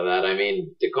else out of that. I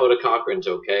mean, Dakota Cochran's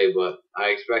okay, but I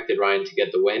expected Ryan to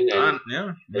get the win. And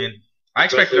yeah, I mean, I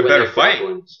expected a better fight.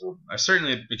 So. I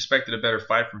certainly expected a better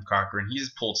fight from Cochran.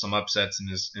 He's pulled some upsets in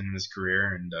his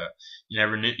career, and you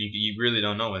never knew. You really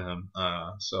don't know with him.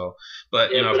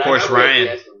 But of course,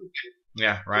 Ryan.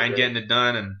 Yeah, Ryan getting it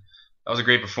done, and that was a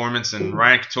great performance. And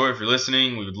Ryan Couture, if you're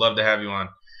listening, we would love to have you on.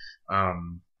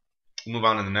 We'll move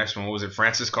on to the next one. What was it?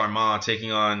 Francis Carmon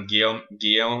taking on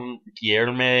Guilherme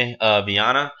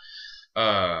Viana,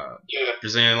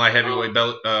 Brazilian light heavyweight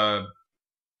Bellator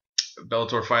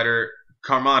fighter.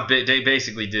 Carmon, they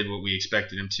basically did what we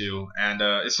expected him to, and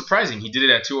it's surprising. He did it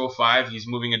at 205. He's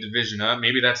moving a division up.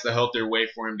 Maybe that's the healthier way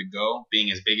for him to go, being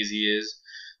as big as he is.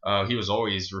 He was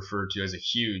always referred to as a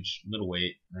huge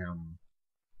middleweight.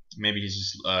 Maybe he's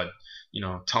just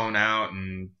tone out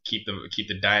and keep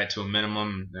the diet to a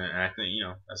minimum. And I think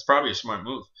that's probably a smart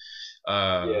move.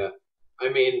 Yeah, I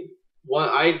mean,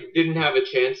 I didn't have a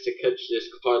chance to catch this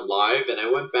card live, and I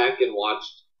went back and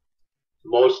watched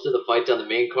most of the fights on the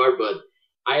main card. But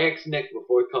I asked Nick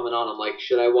before coming on. I'm like,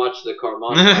 should I watch the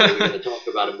Carmon fight? Are we going to talk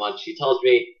about it much? He tells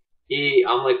me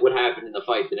I'm like, what happened in the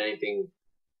fight? Did anything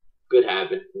good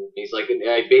happen? He's like,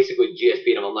 I basically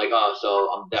GSP'd him. I'm like, oh, so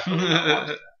I'm definitely not watching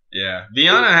that. Yeah,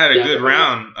 Viana had a good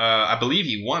round. I believe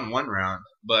he won one round,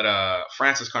 but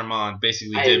Francis Carmon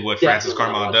basically did what Francis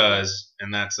Carmon does,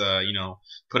 and that's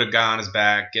put a guy on his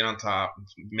back, get on top,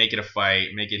 make it a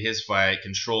fight, make it his fight,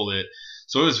 control it.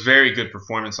 So it was very good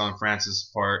performance on Francis'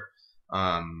 part.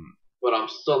 But I'm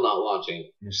still not watching.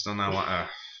 You're still not watching.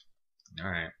 All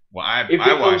right. Well, I If it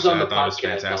watched comes it. on I the thought it was podcast,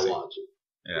 fantastic. I'll watch it.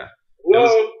 Yeah.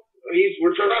 Well,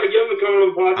 we're trying to get him to come on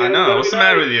the podcast. I know. What's the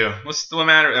matter with you? What's the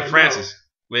matter, Francis?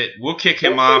 Wait, we'll kick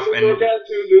him off. And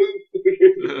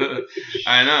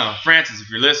I know, Francis. If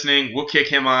you're listening, we'll kick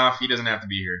him off. He doesn't have to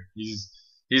be here. He's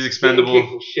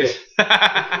expendable. Shit.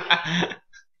 I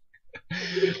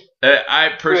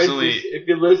personally, Francis, if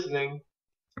you're listening,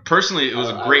 it was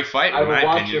a great fight. I in my will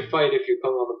watch opinion. your fight if you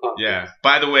come on the podcast. Yeah.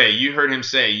 By the way, you heard him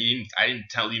say I didn't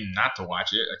tell you not to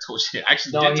watch it. I told you. I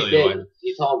actually did tell you to watch it.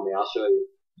 He told me. I'll show you.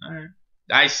 All right.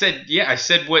 I said that. I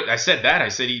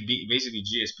said he basically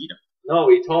GSP'd him. No,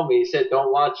 he told me. He said,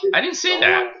 "Don't watch it." I didn't say Don't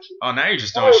that. watch it. Oh, now you're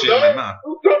just throwing shit in my mouth.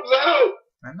 Who comes out?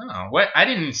 I know. What? I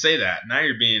didn't say that. Now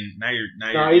you're being. Now you're.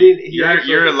 No, he didn't.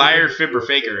 You're a liar, fibber,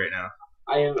 faker right now.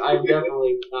 I'm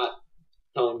definitely not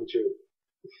telling the truth.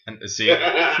 And, see.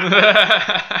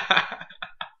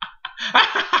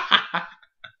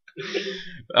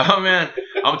 Oh man,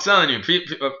 I'm telling you,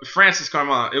 Francis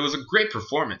Carmona, it was a great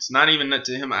performance. Not even that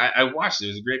to him. I watched it. It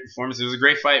was a great performance. It was a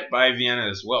great fight by Vienna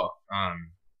as well.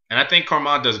 And I think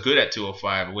Carmona does good at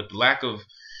 205 with the lack of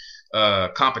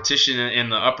competition in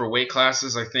the upper weight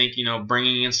classes. I think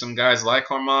bringing in some guys like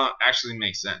Carmona actually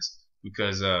makes sense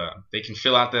because they can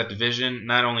fill out that division.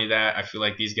 Not only that, I feel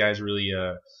like these guys really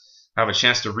have a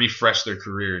chance to refresh their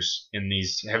careers in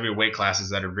these heavier weight classes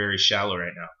that are very shallow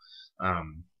right now.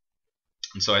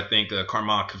 And so I think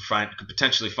Carmona could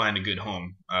potentially find a good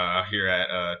home here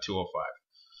at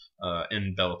 205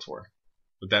 in Bellator.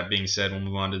 With that being said, we'll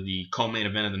move on to the co-main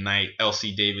event of the night: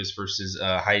 LC Davis versus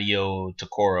Hideo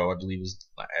Takoro. I believe is.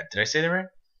 Did I say that right?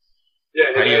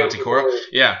 Yeah, Hideo Takoro.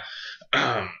 Yeah.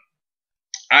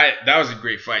 That was a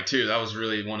great fight too. That was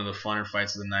really one of the funner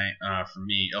fights of the night for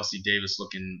me. LC Davis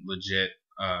looking legit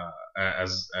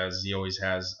as he always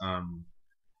has.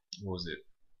 What was it?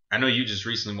 I know you just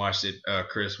recently watched it,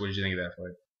 Chris. What did you think of that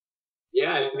fight?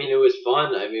 Yeah, I mean, it was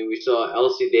fun. I mean, we saw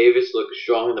LC Davis look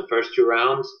strong in the first 2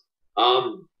 rounds.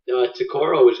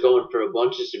 Takoro was going for a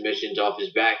bunch of submissions off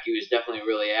his back. He was definitely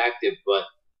really active, but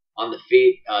on the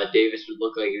feet, Davis would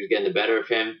look like he was getting the better of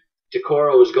him.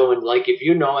 Takoro was going, like, if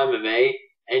you know MMA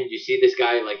and you see this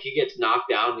guy, like, he gets knocked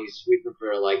down, he's sweeping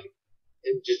for, like,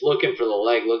 just looking for the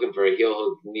leg, looking for a heel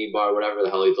hook, knee bar, whatever the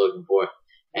hell he's looking for.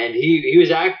 And he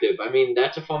was active. I mean,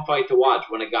 that's a fun fight to watch.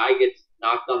 When a guy gets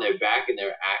knocked on their back and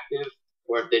they're active,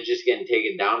 or if they're just getting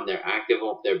taken down and they're active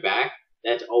off their back,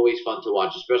 that's always fun to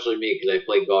watch, especially me because I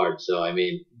play guard. So, I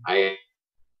mean, I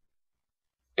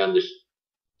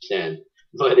understand.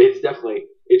 But it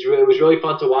was really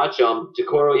fun to watch.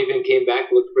 Takoro even came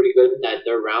back, looked pretty good in that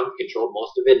 3rd round, controlled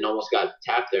most of it, and almost got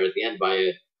tapped there at the end by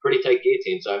a pretty tight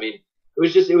guillotine. So, I mean,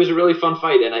 it was a really fun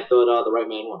fight, and I thought the right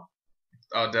man won.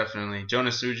 Oh, definitely.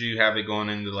 Jonas, who'd you have it going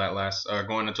into that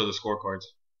going into the scorecards?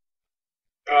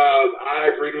 I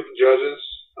agreed with the judges.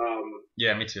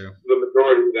 Yeah, me too. The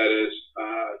majority, that is.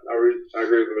 I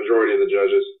agree with the majority of the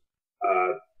judges.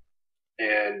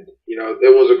 And,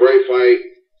 it was a great fight.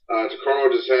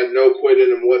 Takaro just had no quit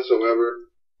in him whatsoever,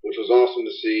 which was awesome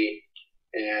to see.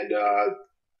 And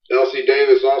LC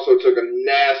Davis also took a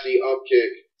nasty up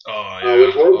kick. Oh, yeah.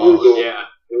 Which was legal. Yeah.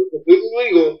 It was completely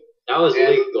legal. That was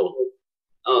legal.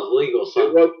 That was legal,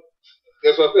 son.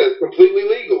 That's what I said. It's completely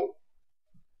legal.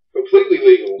 Completely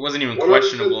legal. It wasn't even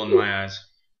questionable in my eyes.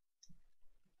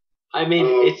 I mean,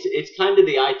 it's kind of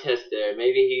the eye test there.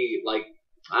 Maybe he, like,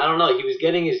 I don't know. He was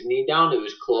getting his knee down. It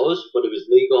was close, but it was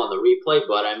legal on the replay.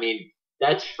 But, I mean,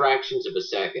 that's fractions of a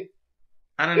second.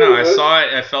 I don't know. I saw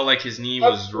it. I felt like his knee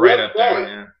was right up there.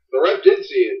 Yeah. The ref did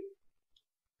see it.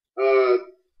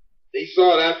 He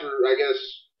saw it after, I guess,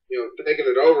 taking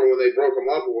it over when they broke him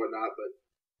up or whatnot. But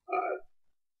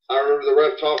I remember the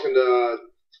ref talking to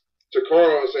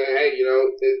Takoro and saying, hey, it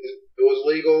was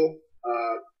legal.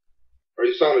 Or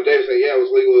you saw him to Davis saying, yeah, it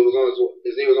was legal. It was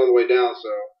his knee was on the way down, so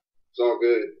it's all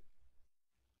good.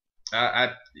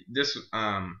 I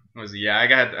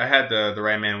had the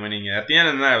right man winning it. At the end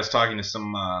of the night, I was talking to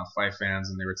some fight fans,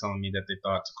 and they were telling me that they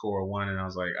thought Takoro won, and I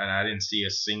was like, I didn't see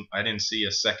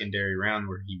a secondary round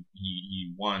where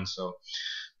he won. So,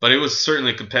 but it was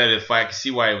certainly a competitive fight. I could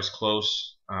see why it was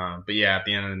close. But yeah, at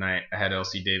the end of the night, I had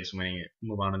LC Davis winning it.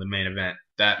 Move on to the main event.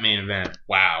 That main event,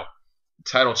 wow,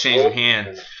 title change of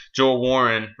hand. Joel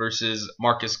Warren versus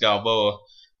Marcus Galboa.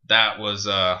 That was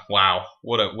wow!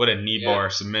 What a knee bar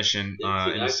submission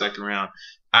in the 2nd round.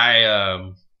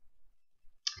 I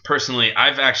personally,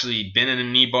 I've actually been in a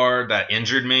knee bar that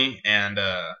injured me, and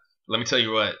let me tell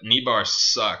you what, knee bars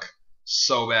suck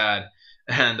so bad.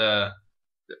 And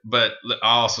but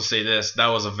I'll also say this: that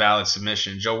was a valid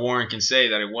submission. Joe Warren can say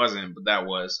that it wasn't, but that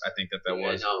was. I think that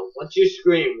was. No, once you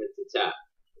scream, it's a tap.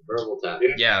 Verbal tap.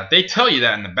 Yeah, they tell you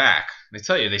that in the back. They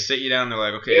sit you down. They're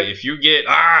like, okay, Yeah. if you get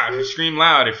if you scream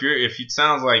loud, if it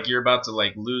sounds like you're about to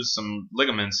like lose some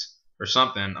ligaments or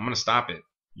something, I'm gonna stop it.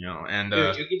 And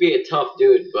Dude, you could be a tough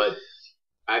dude, but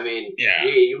I mean, Yeah.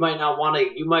 you might not want to.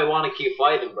 You might want to keep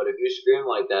fighting, but if you scream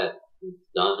like that, it's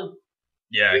done.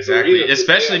 yeah, There's a exactly. reason-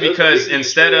 Especially there's a because reason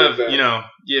instead you of scream like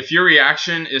if your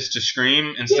reaction is to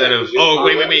scream instead of Yeah,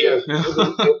 wait. yeah. If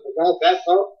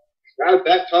not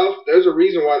that tough, there's a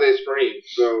reason why they scream.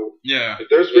 So Yeah. if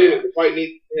they're screaming, the fight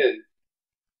needs to end.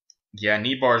 Yeah,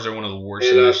 knee bars are one of the worst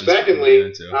And submissions to secondly, get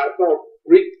into. I saw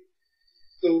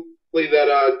recently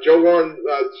that Joe Warren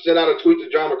sent out a tweet to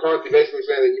John McCarthy, basically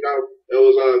saying that it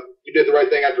was you did the right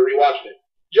thing after rewatching it.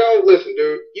 Joe, listen,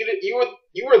 dude,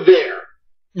 you were there.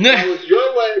 That was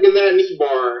your leg in that knee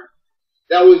bar.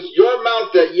 That was your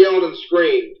mouth that yelled and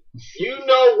screamed. You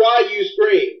know why you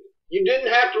screamed. You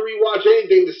didn't have to rewatch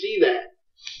anything to see that.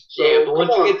 So, Yeah, but come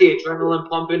once you on. get the adrenaline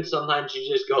pumping, sometimes you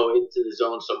just go into the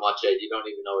zone so much that you don't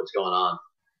even know what's going on.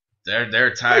 There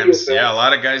are I times, get that. a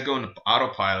lot of guys go into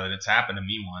autopilot. It's happened to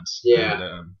me once. Yeah.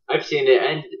 And, I've seen it,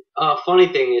 and funny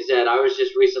thing is that I was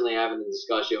just recently having a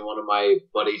discussion with one of my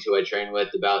buddies who I train with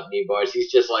about knee bars.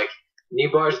 He's just like, knee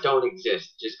bars don't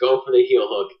exist. Just go for the heel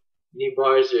hook. Knee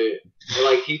bars are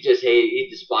like he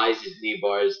despises knee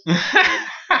bars.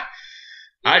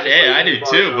 I do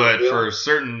bars too, aren't but real. for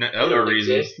certain They other don't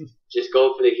reasons. exist. Just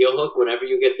go for the heel hook. Whenever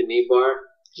you get the knee bar,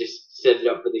 just set it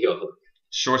up for the heel hook.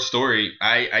 Short story,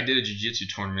 I did a jiu-jitsu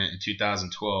tournament in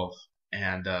 2012,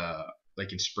 and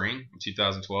like in spring of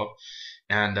 2012,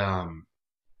 and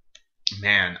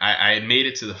man, I had made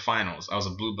it to the finals. I was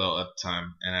a blue belt at the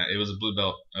time, and it was a blue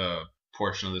belt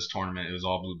portion of this tournament. It was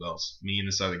all blue belts, me and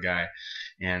this other guy,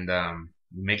 and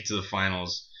we make it to the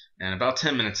finals. And about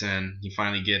 10 minutes in, he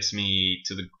finally gets me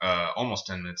to the almost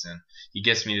 10 minutes in, he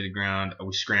gets me to the ground.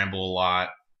 We scramble a lot.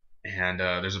 And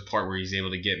there's a part where he's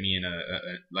able to get me in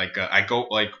I go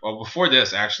before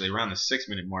this, actually around the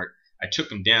 6-minute mark, I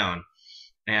took him down,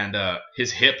 and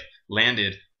his hip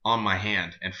landed on my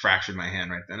hand and fractured my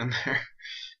hand right then and there.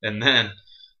 And then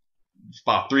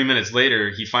about 3 minutes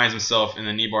later, he finds himself in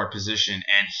the knee bar position,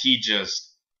 and he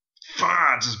just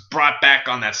brought back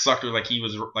on that sucker like he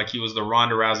was the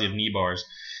Ronda Rousey of knee bars.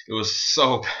 It was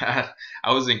so bad.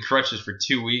 I was in crutches for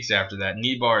 2 weeks after that.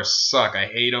 Knee bars suck. I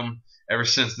hate them. Ever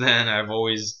since then, I've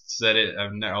always said it.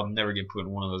 I'll never get put in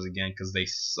one of those again because they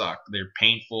suck. They're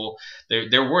painful.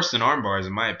 They're worse than arm bars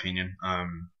in my opinion.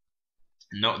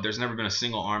 No, there's never been a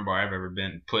single arm bar I've ever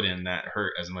been put in that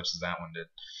hurt as much as that one did.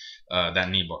 That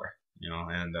knee bar,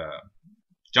 And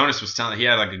Jonas was telling he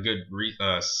had like a good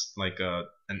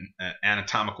an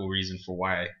anatomical reason for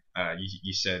why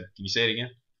you said. Can you say it again?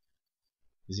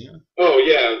 Is he on? Oh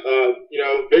yeah,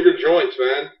 bigger joints,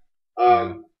 man.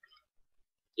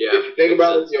 Yeah. If you think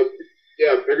about it,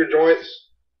 bigger joints,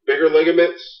 bigger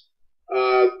ligaments.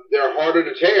 They're harder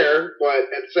to tear, but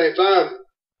at the same time,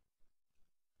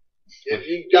 if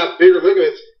you got bigger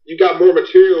ligaments, you got more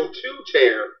material to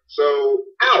tear. So,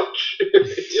 ouch.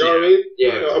 You know what I mean?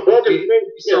 Yeah. A broken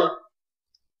thing. Yeah.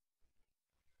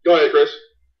 Go ahead, Chris.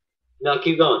 No,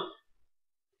 keep going.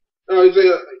 No, you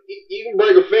can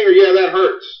break a finger. Yeah, that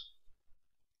hurts.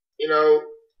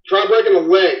 Try breaking a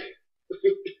leg.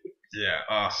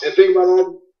 Yeah. And think about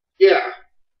all. Yeah.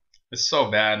 It's so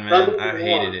bad, man. I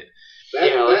hated it.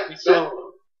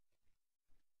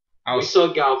 We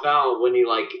saw Galvao when he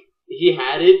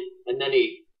had it, and then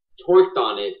he torqued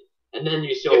on it, and then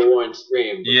you saw Warren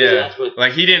scream. Yeah,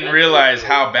 he didn't realize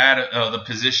how bad the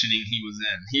positioning he was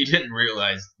in. He didn't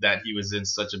realize that he was in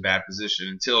such a bad position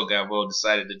until Galvao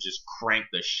decided to just crank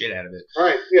the shit out of it.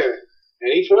 Right, yeah.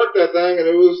 And he twerked that thing, and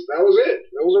that was it.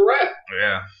 That was a wrap.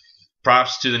 Yeah.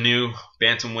 Props to the new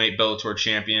bantamweight Bellator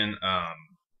champion,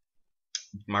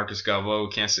 Marcus Galvao.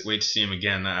 Can't wait to see him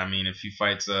again. I mean, if he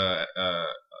fights soon,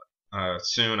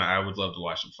 I would love to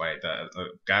watch him fight. A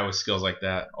guy with skills like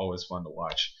that, always fun to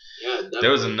watch. Yeah, definitely.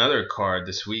 There was another card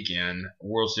this weekend,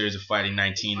 World Series of Fighting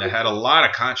 19, that had a lot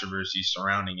of controversy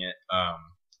surrounding it.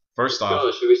 First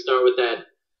off, should we start with that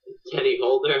Teddy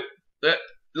Holder?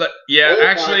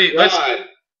 Actually, let's.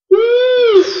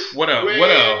 Woo!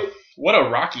 What a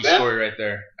Rocky story right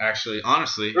there. Actually,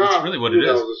 honestly, that's really what it is.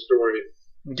 That was a story.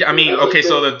 Yeah, I mean, okay,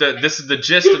 so this is the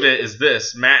gist of it. Is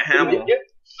this Matt Hamill?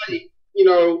 He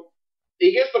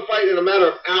gets the fight in a matter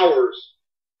of hours.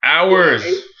 Hours.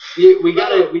 Yeah, we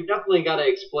definitely gotta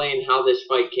explain how this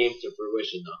fight came to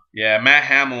fruition, though. Yeah, Matt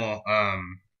Hamill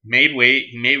made weight.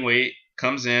 He made weight.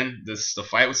 Comes in. The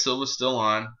fight with Silva's still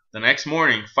on. The next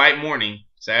morning,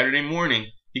 Saturday morning,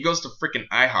 he goes to freaking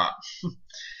IHOP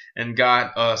and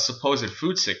got supposed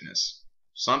food sickness.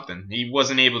 Something. He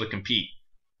wasn't able to compete.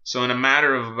 So in a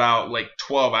matter of about like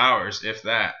 12 hours, if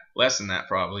that, less than that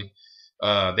probably,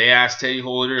 they asked Teddy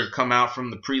Holder to come out from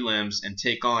the prelims and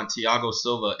take on Thiago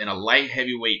Silva in a light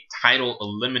heavyweight title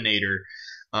eliminator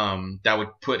that would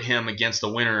put him against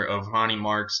the winner of Ronnie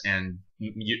Marks and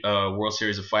World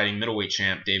Series of Fighting middleweight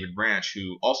champ David Branch,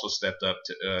 who also stepped up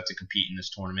to compete in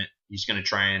this tournament. He's going to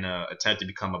try and attempt to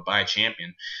become a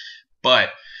bi-champion. But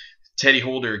Teddy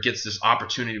Holder gets this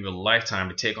opportunity of a lifetime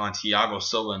to take on Thiago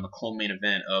Silva in the co-main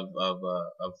event of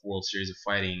World Series of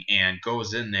Fighting, and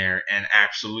goes in there and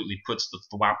absolutely puts the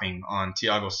thwapping on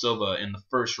Thiago Silva in the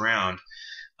first round.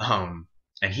 And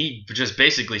he just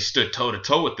basically stood toe to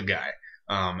toe with the guy.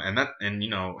 And you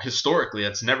know, historically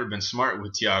that's never been smart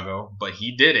with Thiago, but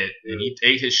he did it, and he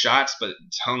ate his shots, but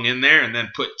hung in there and then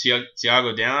put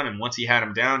Thiago down. And once he had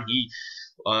him down, he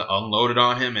unloaded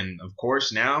on him, and of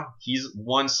course now he's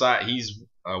one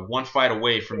fight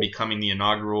away from becoming the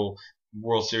inaugural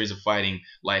World Series of Fighting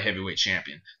light heavyweight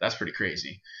champion. That's pretty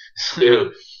crazy.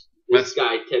 Dude, this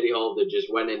guy Teddy Holder just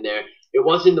went in there. It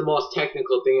wasn't the most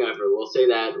technical thing ever. We'll say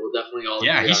that. We'll definitely all agree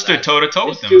he on stood that. toe to toe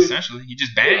with him. Dude, essentially, he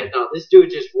just banged. Yeah, no, this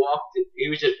dude just walked. He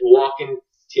was just walking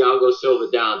Thiago Silva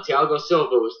down. Thiago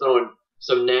Silva was throwing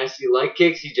some nasty leg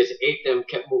kicks. He just ate them,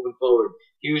 kept moving forward.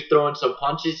 He was throwing some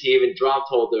punches. He even dropped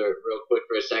Holder real quick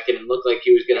for a second and looked like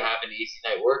he was going to have an easy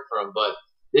night work for him. But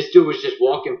this dude was just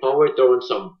walking forward, throwing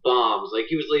some bombs. Like,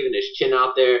 he was leaving his chin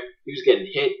out there. He was getting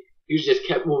hit. He just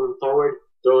kept moving forward,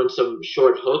 throwing some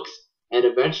short hooks. And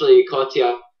eventually he caught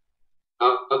Thiago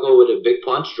with a big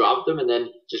punch, dropped him, and then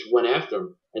just went after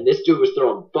him. And this dude was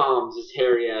throwing bombs. This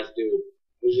hairy ass dude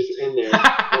was just in there.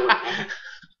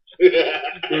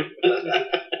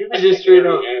 He was just straight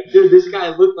up. Dude, this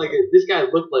guy looked like a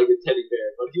teddy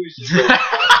bear, but he was just.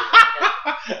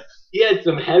 He had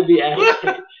some heavy ass.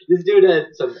 This dude had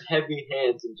some heavy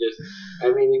hands, and just,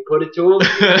 I mean, he put it to him. He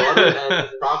fought him, and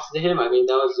props to him. I mean,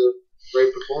 that was a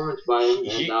great performance by him,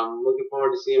 and I'm looking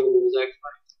forward to seeing him in his next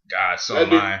fight. God, so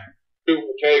am I. Dude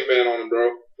went caveman on him, bro.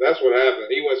 That's what happened.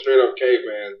 He went straight up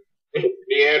caveman.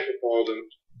 Neanderthal him.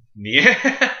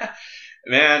 Yeah.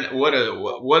 Man, what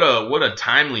a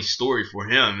timely story for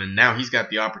him, and now he's got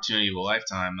the opportunity of a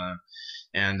lifetime.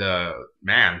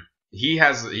 Man, he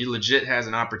legit has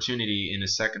an opportunity in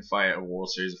his second fight of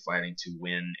World Series of Fighting to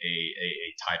win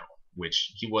a title,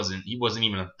 which he wasn't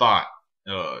even a thought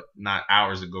not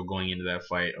hours ago going into that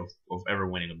fight of ever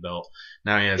winning a belt.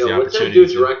 Now he has the opportunity. What's that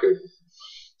dude's record?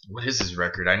 What is his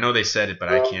record? I know they said it, but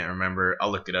I can't remember.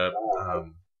 I'll look it up.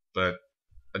 But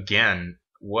again,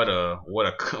 what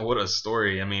a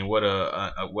story. I mean, what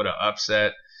a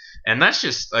upset. And that's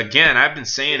just, again, I've been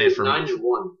saying it for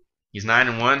 9-1. He's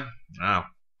 9-1. Wow.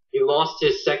 He lost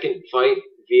his second fight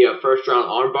via first round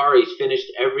armbar. He's finished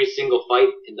every single fight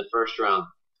in the first round.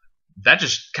 That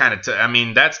just kind of, I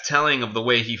mean, that's telling of the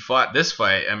way he fought this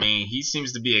fight. I mean, he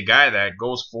seems to be a guy that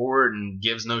goes forward and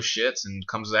gives no shits and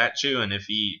comes at you. And if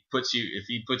he puts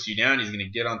you down, he's gonna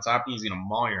get on top of you. He's gonna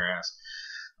maul your ass.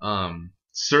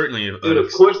 Certainly, dude.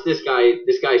 Of course, this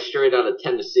guy straight out of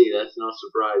Tennessee. That's no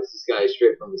surprise. This guy is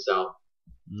straight from the South.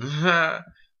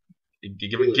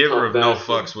 Giver of no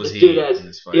fucks was he in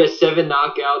this fight. He has 7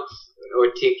 knockouts or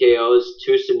TKOs,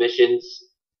 2 submissions,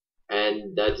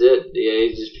 and that's it. Yeah,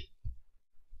 he's just.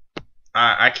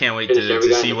 I can't wait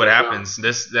to see what happens.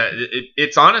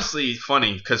 It's honestly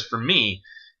funny because for me,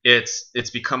 it's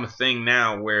become a thing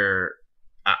now where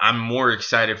I'm more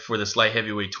excited for this light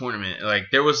heavyweight tournament. Like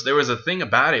there was a thing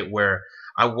about it where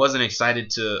I wasn't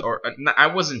excited to, or I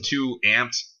wasn't too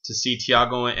amped to see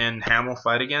Thiago and Hamill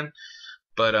fight again,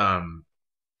 but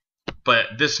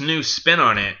this new spin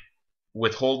on it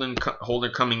with Holder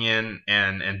coming in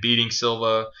and beating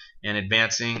Silva and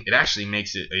advancing, it actually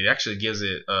gives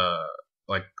it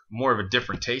like more of a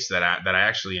different taste that I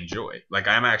actually enjoy. Like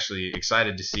I'm actually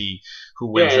excited to see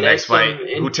who wins the next fight,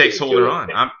 who takes Holder on.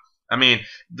 I mean,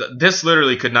 this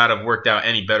literally could not have worked out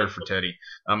any better for Teddy.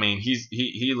 I mean,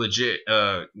 he legit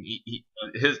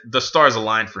the stars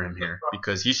aligned for him here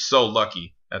because he's so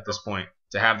lucky at this point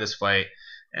to have this fight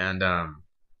and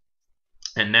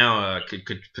now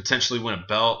could potentially win a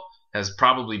belt. Has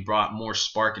probably brought more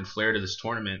spark and flair to this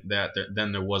tournament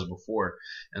than there was before.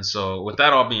 And so, with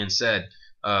that all being said,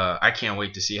 I can't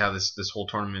wait to see how this whole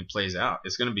tournament plays out.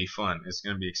 It's going to be fun. It's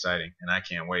going to be exciting, and I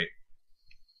can't wait.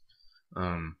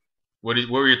 What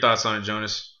were your thoughts on it,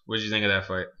 Jonas? What did you think of that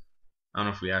fight? I don't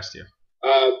know if we asked you.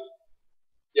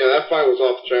 Yeah, that fight was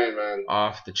off the chain, man.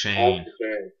 Off the chain.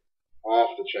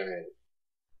 Off the chain.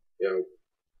 You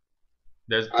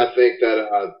know, I think that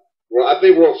I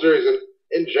think World Series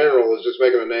in general is just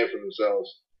making a name for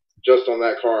themselves just on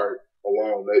that card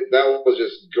alone. That was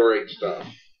just great stuff.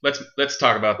 let's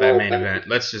talk about that main event.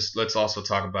 Let's also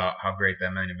talk about how great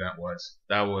that main event was.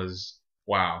 That was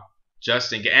wow.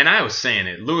 And I was saying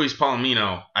it. Luis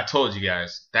Palomino, I told you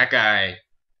guys, that guy,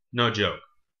 no joke.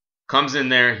 Comes in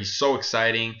there, he's so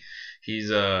exciting.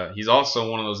 He's also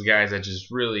one of those guys that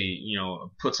just really,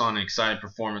 puts on an exciting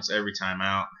performance every time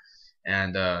out.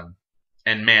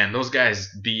 And man, those guys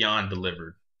beyond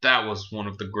delivered. That was one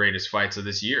of the greatest fights of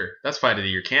this year. That's fight of the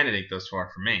year candidate thus far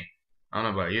for me. I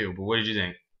don't know about you, but what did you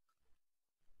think,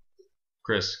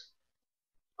 Chris?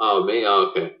 Oh, me? Oh,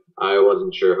 okay. I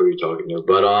wasn't sure who you're talking to,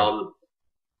 but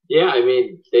yeah, I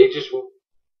mean, they just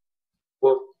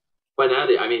went at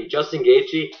it. I mean, Justin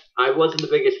Gaethje, I wasn't the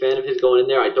biggest fan of his going in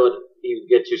there. I thought he would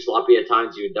get too sloppy at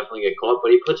times. He would definitely get caught,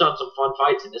 but he puts on some fun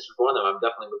fights, and this was one of them. I've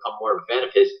definitely become more of a fan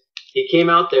of his. He came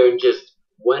out there and just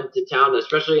went to town,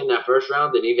 especially in that first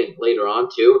round and even later on,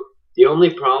 too. The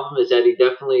only problem is that he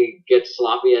definitely gets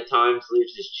sloppy at times,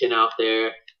 leaves his chin out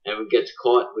there, and gets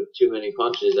caught with too many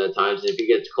punches at times. And if he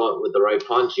gets caught with the right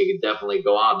punch, he could definitely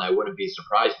go out, and I wouldn't be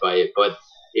surprised by it. But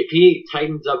if he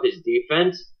tightens up his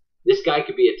defense, this guy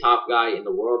could be a top guy in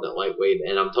the world at lightweight.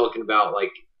 And I'm talking about,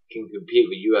 can compete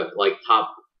with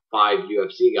top 5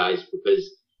 UFC guys, because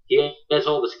he has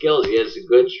all the skills. He has a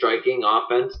good striking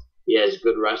offense. He has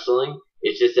good wrestling.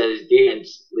 It's just that his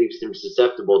defense leaves him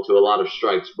susceptible to a lot of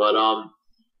strikes. But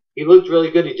he looked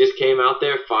really good. He just came out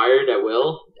there, fired at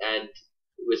will, and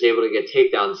was able to get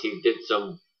takedowns. He did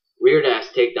some weird-ass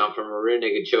takedown from a rear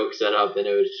naked choke setup, and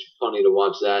it was funny to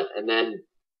watch that. And then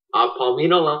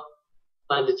Palomino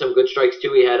landed some good strikes,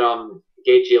 too. He had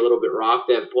Gaethje a little bit rocked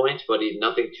at points, but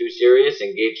nothing too serious,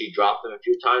 and Gaethje dropped him a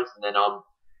few times. And then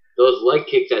those leg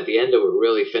kicks at the end that would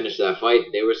really finish that fight,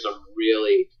 there were some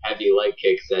really heavy leg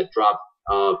kicks that dropped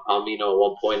Palomino at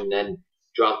one point and then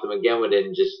dropped him again with it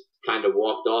and just kind of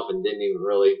walked off and didn't even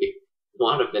really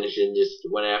want to finish it and just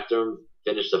went after him,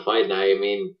 finished the fight. And I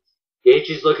mean,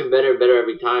 Gaethje's looking better and better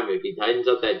every time. If he tightens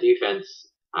up that defense,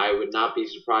 I would not be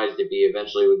surprised if he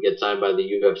eventually would get signed by the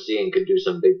UFC and could do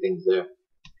some big things there.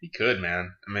 He could,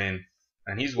 man. I mean,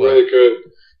 and he's really good.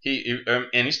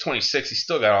 And he's 26. He's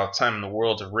still got all the time in the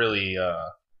world to really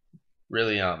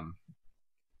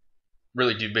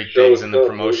do big things in the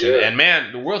promotion. Yeah. And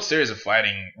man, the World Series of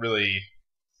Fighting really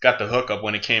got the hookup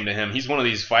when it came to him. He's one of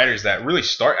these fighters that really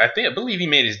I believe he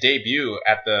made his debut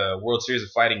at the World Series of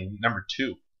Fighting number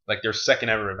 2, like their second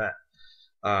ever event.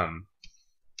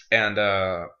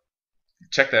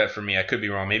 Check that for me. I could be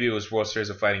wrong. Maybe it was World Series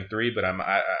of Fighting 3, but I don't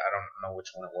know which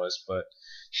one it was. But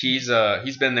he's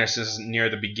been there since near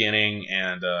the beginning,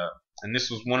 and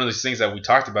this was one of these things that we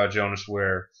talked about, Jonas,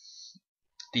 where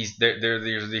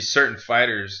there's these certain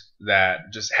fighters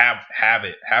that just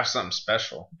have something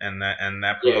special, and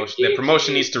that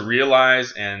promotion needs to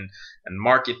realize and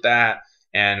market that,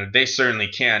 and they certainly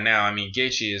can now. I mean,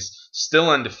 Gaethje is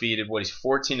still undefeated. He's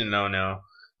 14-0 now.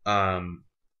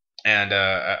 And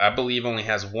I believe only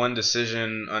has one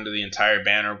decision under the entire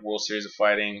banner of World Series of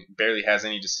Fighting. Barely has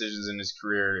any decisions in his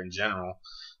career in general.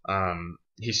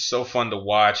 He's so fun to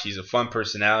watch. He's a fun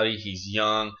personality. He's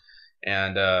young.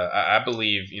 And I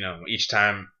believe, each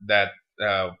time that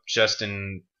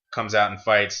Justin comes out and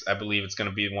fights, I believe it's going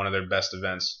to be one of their best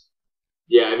events.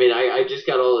 Yeah, I mean, I just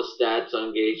got all the stats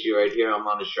on Gaethje right here. I'm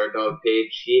on his Shirt Dog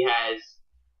page.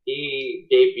 He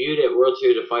debuted at World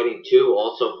Series of Fighting 2,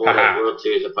 also fought at World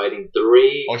Series of Fighting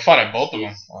 3. Oh, he fought at both of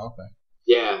them. Oh, okay.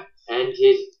 Yeah, and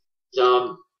he's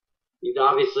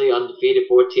obviously undefeated,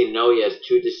 14-0. He has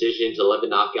 2 decisions,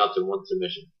 11 knockouts, and 1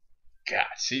 submission. God,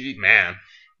 see, man.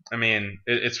 I mean,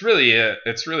 it's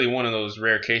really one of those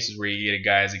rare cases where you get a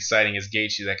guy as exciting as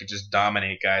Gaethje that could just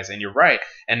dominate guys. And you're right.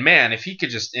 And man,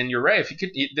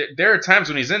 there are times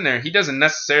when he's in there, he doesn't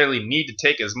necessarily need to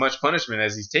take as much punishment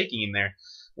as he's taking in there.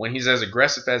 When he's as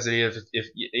aggressive as he is,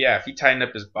 if he tightened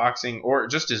up his boxing or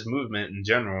just his movement in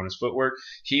general and his footwork,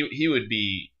 he would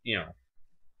be,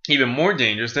 even more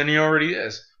dangerous than he already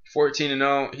is.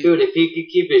 14-0. Dude, if he could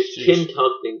keep his chin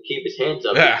tucked and keep his hands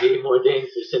up, he'd be more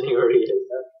dangerous than he already is.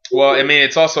 Well, I mean,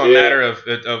 it's also a matter of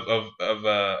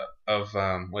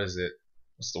what is it?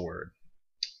 What's the word?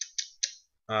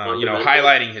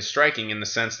 Highlighting his striking in the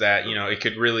sense that it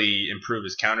could really improve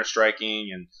his counter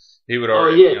striking, and he would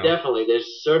already. Oh yeah, definitely.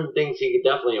 There's certain things he could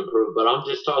definitely improve, but I'm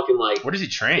just talking like. Where does he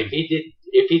train? If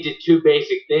he did 2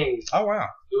 basic things. Oh wow.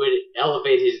 It would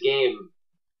elevate his game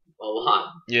a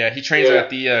lot. Yeah, he trains at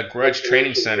the Grudge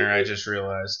Training Center. I just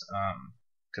realized.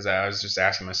 Because I was just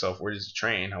asking myself, where does he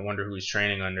train? I wonder who he's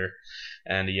training under.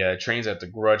 And he trains at the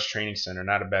Grudge Training Center.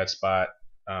 Not a bad spot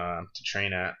to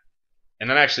train at. And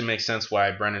that actually makes sense why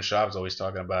Brendan Schaub's always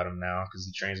talking about him now, because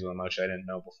he trains with him, which I didn't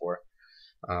know before.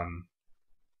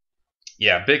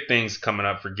 yeah, big things coming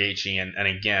up for Gaethje, and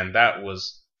again, that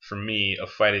was for me a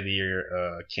fight of the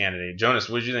year candidate. Jonas,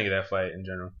 what did you think of that fight in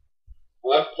general?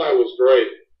 Well, that fight was great.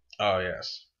 Oh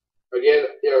yes. Again,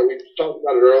 we talked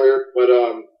about it earlier, but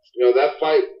that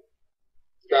fight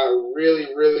got really,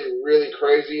 really, really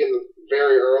crazy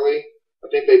very early. I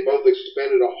think they both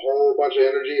expended a whole bunch of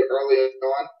energy early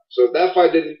on. So if that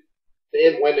fight didn't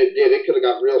end when it did, it could have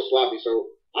got real sloppy. So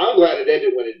I'm glad it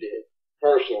ended when it did,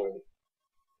 personally.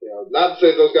 Not to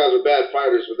say those guys are bad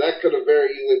fighters, but that could have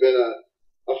very easily been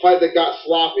a fight that got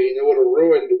sloppy, and it would have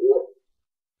ruined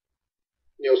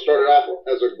started off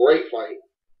as a great fight.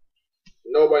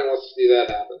 Nobody wants to see that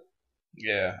happen.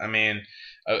 Yeah, I mean,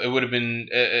 it would have been.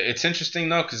 It's interesting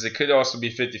though, because it could also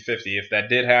be 50-50. If that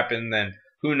did happen, then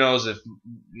who knows if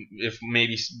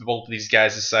maybe both of these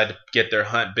guys decide to get their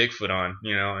hunt Bigfoot on,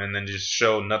 and then just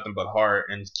show nothing but heart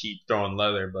and keep throwing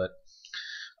leather. But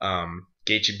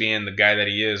Gaethje, being the guy that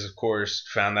he is, of course,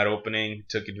 found that opening,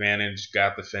 took advantage,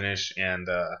 got the finish, and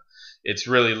it's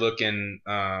really looking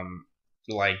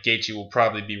like Gaethje will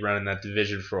probably be running that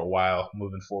division for a while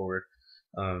moving forward.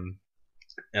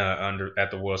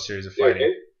 At the World Series of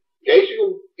Fighting. Gaethje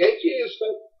is.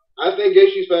 I think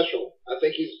Gaethje's special. I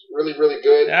think he's really, really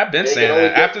good. Yeah, I've been saying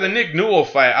that. After the Nick Newell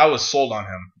fight, I was sold on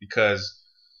him because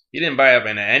he didn't buy up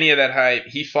into any of that hype.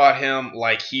 He fought him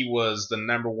like he was the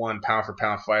number one pound for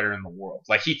pound fighter in the world.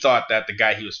 Like he thought that the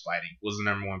guy he was fighting was the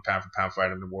number one pound for pound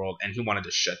fighter in the world, and he wanted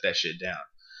to shut that shit down.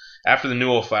 After the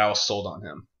Newell fight, I was sold on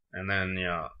him. And then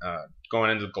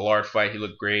going into the Gallard fight, he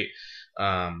looked great.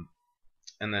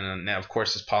 And then, of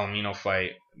course, this Palomino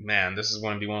fight, man, this is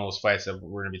going to be one of those fights that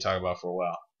we're going to be talking about for a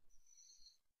while.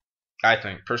 I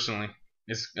think, personally.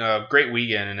 It's a great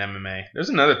weekend in MMA. There's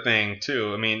another thing,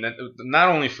 too. I mean, not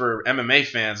only for MMA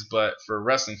fans, but for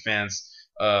wrestling fans,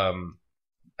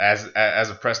 as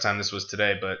a press time, this was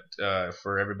today, but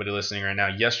for everybody listening right now,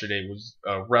 yesterday was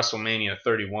WrestleMania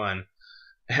 31.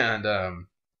 And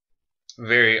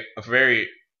very, very,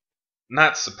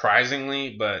 not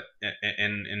surprisingly, but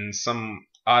in some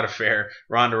odd affair,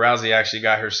 Ronda Rousey actually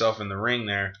got herself in the ring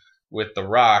there with The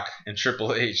Rock and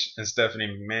Triple H and Stephanie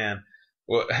McMahon.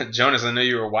 Well, Jonas, I know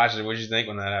you were watching it. What did you think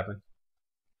when that happened?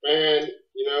 Man,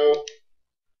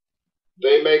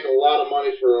 they make a lot of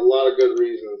money for a lot of good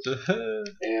reasons.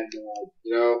 And,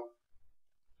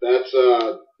 that's,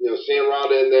 seeing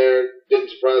Ronda in there didn't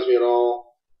surprise me at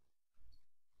all.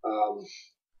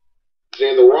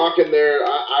 Seeing The Rock in there,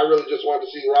 I really just wanted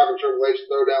to see Rock and Triple H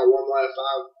throw down one last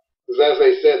time. Because as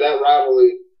they said, that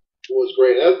rivalry was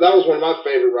great. That was one of my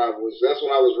favorite rivalries. That's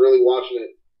when I was really watching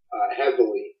it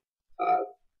heavily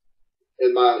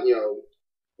in my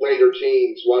later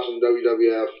teens, watching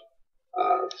WWF,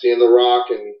 seeing The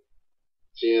Rock and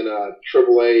seeing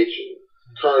Triple H and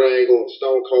Kurt Angle and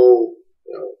Stone Cold.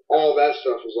 All that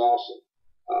stuff was awesome.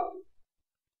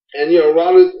 And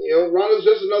Ronda's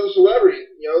just another celebrity.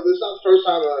 This is not the first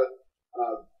time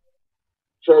a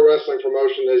pro wrestling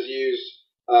promotion has used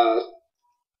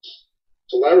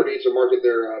celebrity to market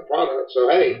their product. So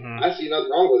hey, I see nothing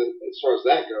wrong with it as far as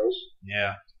that goes.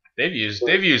 Yeah,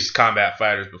 they've used combat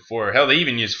fighters before. Hell, they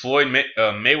even used Floyd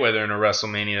Mayweather in a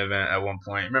WrestleMania event at one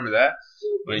point. Remember that?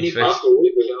 When he faced...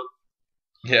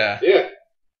 Yeah. Yeah.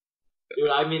 Dude,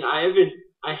 I mean, I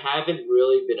haven't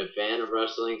really been a fan of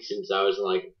wrestling since I was in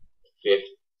like 5th,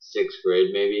 6th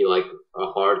grade, maybe like a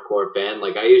hardcore fan.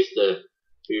 Like I used to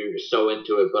be so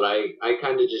into it, but I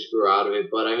kind of just grew out of it.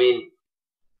 But I mean,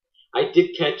 I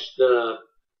did catch the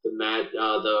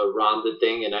Ronda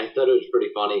thing, and I thought it was pretty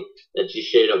funny that she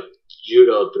straight up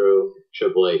judo through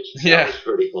Triple H. That was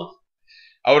pretty fun.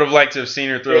 I would have liked to have seen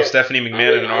her throw Stephanie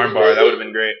McMahon in an armbar. That would have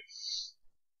been great.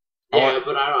 Yeah,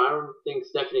 but I don't think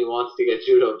Stephanie wants to get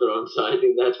judo thrown, so I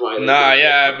think that's why. But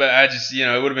I just,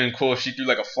 it would have been cool if she threw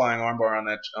like a flying armbar on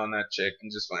that chick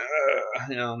and just like,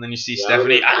 and then you see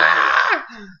Stephanie.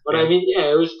 But I mean,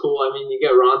 it was cool. I mean, you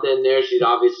get Ronda in there. She's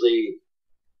obviously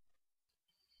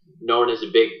known as a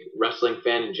big wrestling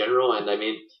fan in general, and I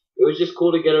mean, it was just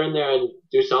cool to get her in there and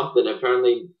do something.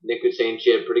 Apparently, Nick was saying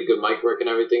she had pretty good mic work and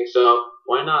everything, so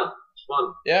why not? It's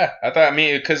fun. Yeah, I thought,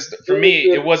 because for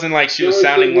me, it wasn't like she was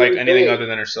sounding like anything other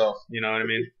than herself. You know what I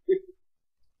mean?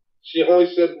 She only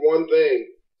said one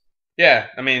thing. Yeah,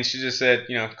 I mean, she just said,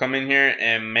 come in here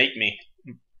and make me.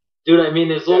 Dude, I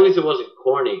mean, as long as it wasn't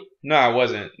corny. No, it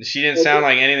wasn't. She didn't sound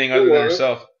like anything other than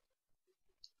herself.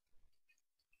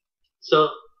 So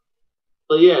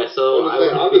I wouldn't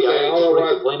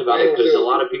complain about it because a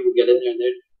lot of people get in there and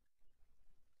they're.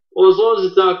 Well, as long as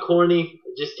it's not corny,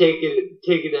 just take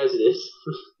it as it is.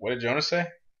 What did Jonas say?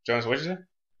 Jonas, what did you say?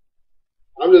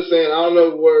 I'm just saying, I don't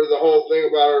know where the whole thing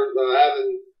about her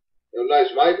having nice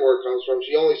mic work comes from.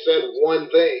 She only said one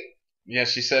thing. Yeah,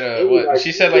 she said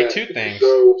she said like two things.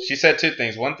 So, she said two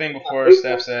things. One thing before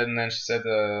Steph said, and then she said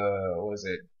what was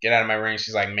it? Get out of my ring.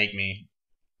 She's like, make me.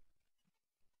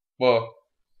 Well.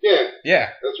 Yeah.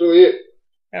 That's really it.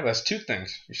 Yeah, but that's two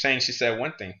things. You're saying she said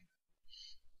one thing.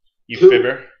 You Two.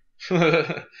 fibber.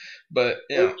 But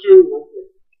That's true.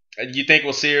 You think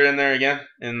we'll see her in there again?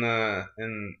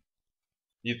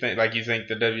 You think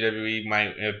the WWE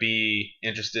might be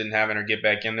interested in having her get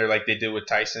back in there like they did with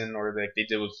Tyson or like they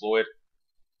did with Floyd?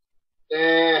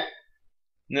 Unless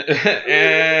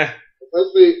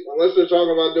they're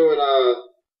talking about doing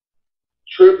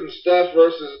Tripp and Steph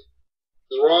versus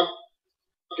Rock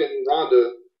and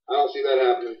Ronda, I don't see that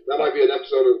happening. That might be an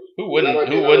episode of who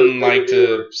wouldn't like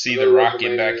to see the Rock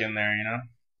get back in there, you know?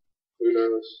 Who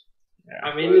knows? Yeah.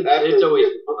 I mean, it's always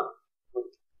fun.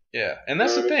 Yeah, and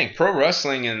that's the thing. Pro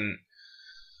wrestling and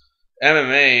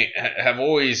MMA have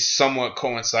always somewhat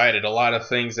coincided. A lot of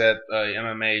things that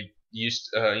MMA used,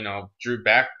 drew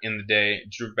back in the day,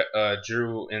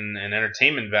 drew in an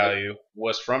entertainment value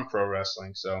was from pro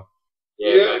wrestling. So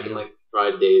back in like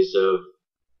Pride days of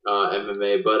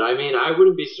MMA. But I mean, I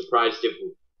wouldn't be surprised if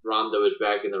Ronda was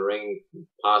back in the ring,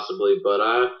 possibly. But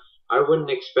I wouldn't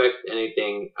expect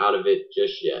anything out of it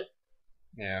just yet.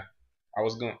 Yeah, I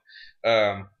was going.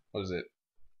 What was it?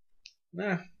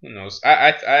 Who knows?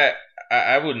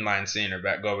 I wouldn't mind seeing her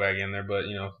go back in there, but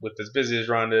with as busy as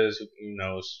Ronda is, who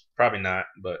knows? Probably not.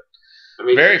 But I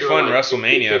mean, very fun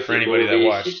Wrestlemania for anybody that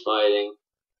watched. She's fighting.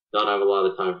 Don't have a lot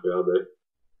of time for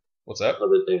What's up?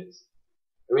 Other things.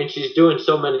 I mean, she's doing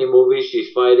so many movies.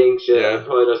 She's fighting. She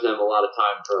probably doesn't have a lot of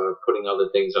time for putting other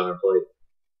things on her plate.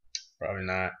 Probably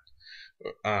not.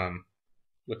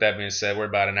 With that being said, we're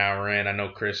about an hour in. I know,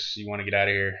 Chris, you want to get out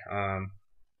of here.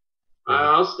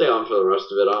 I'll stay on for the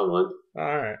rest of it. I don't mind.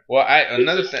 All right. Well,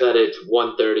 another thing. That it's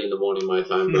 1:30 in the morning my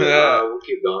time, but we'll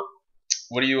keep going.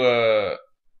 What do you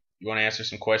want to answer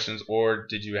some questions, or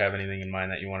did you have anything in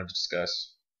mind that you wanted to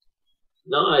discuss?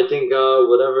 No, I think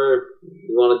whatever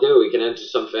you want to do, we can answer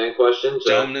some fan questions.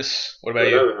 Jonas, what about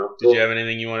you? Did you have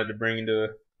anything you wanted to bring into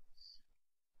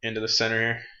the center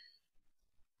here?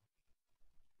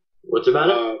 What's about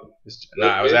it?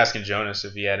 I was asking Jonas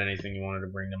if he had anything you wanted to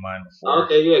bring to mind before.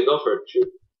 Okay, yeah, go for it. Shoot.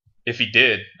 If he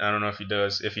did, I don't know if he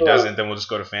does. If he doesn't, then we'll just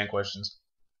go to fan questions.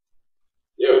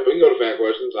 Yeah, we can go to fan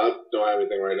questions. I don't have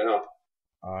anything right now.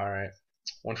 All right.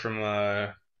 One from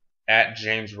at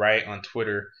James Wright on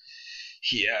Twitter.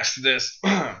 He asked this,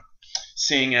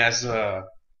 seeing as oh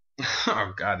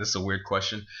god, this is a weird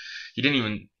question. He didn't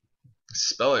even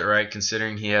spell it right,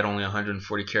 considering he had only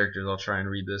 140 characters. I'll try and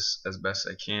read this as best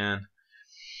I can.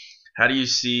 How do you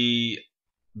see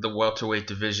the welterweight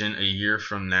division a year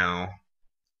from now?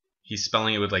 He's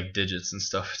spelling it with like digits and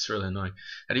stuff. It's really annoying.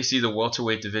 How do you see the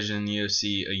welterweight division in the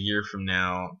UFC a year from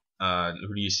now?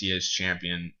 Who do you see as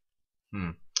champion?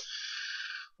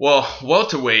 Well,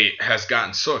 welterweight has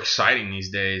gotten so exciting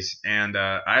these days, and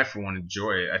I for one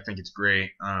enjoy it. I think it's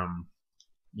great.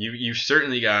 You've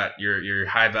certainly got your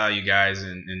high value guys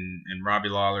in Robbie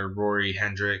Lawler, Rory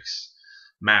Hendricks,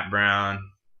 Matt Brown.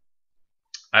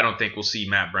 I don't think we'll see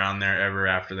Matt Brown there ever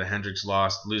after the Hendricks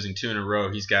loss. Losing 2 in a row,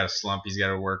 he's got a slump he's got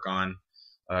to work on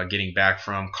getting back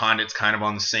from. Condit's kind of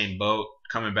on the same boat,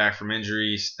 coming back from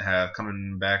injuries,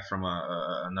 coming back from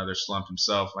another slump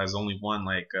himself. Has only won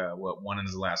one in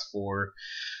his last 4.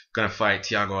 Going to fight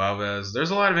Thiago Alves.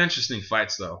 There's a lot of interesting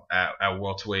fights, though, at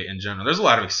welterweight in general. There's a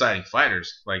lot of exciting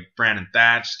fighters, like Brandon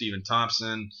Thatch, Stephen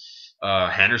Thompson.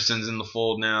 Henderson's in the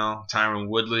fold now. Tyron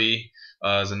Woodley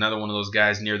is another one of those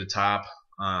guys near the top.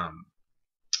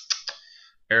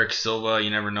 Eric Silva, you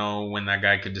never know when that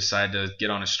guy could decide to get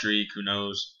on a streak. Who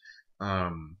knows? A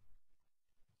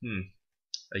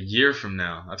year from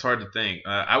now, that's hard to think.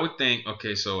 I would think,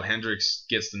 okay, so Hendricks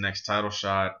gets the next title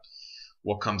shot.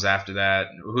 What comes after that?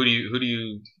 Who do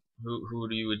you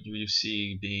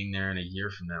see being there in a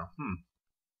year from now?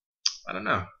 I don't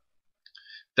know.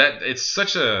 It's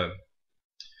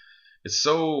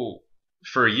so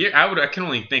for a year. I can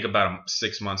only think about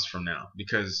 6 months from now,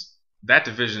 because that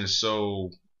division is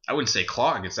so, I wouldn't say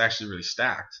clogged. It's actually really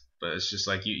stacked, but it's just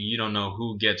like you don't know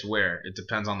who gets where. It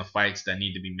depends on the fights that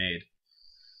need to be made.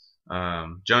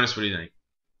 Jonas, what do you think?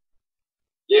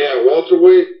 Yeah,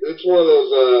 welterweight. It's one of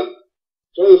those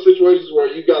situations where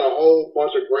you got a whole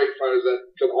bunch of great fighters that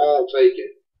could all take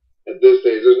it at this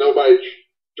stage. There's nobody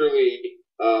truly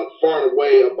far and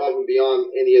away above and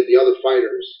beyond any of the other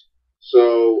fighters.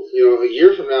 So, a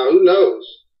year from now, who knows?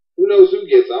 Who knows who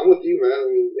gets? I'm with you, man. I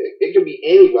mean, it could be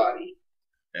anybody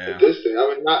at this stage.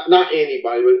 I mean, not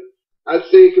anybody, but I'd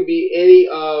say it could be any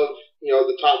of,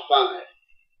 the top 5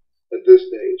 at this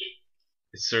stage.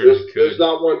 It certainly could. There's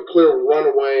not one clear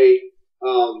runaway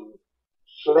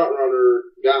front runner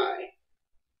guy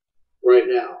right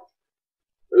now.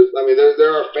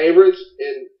 There are favorites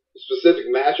in specific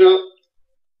matchups,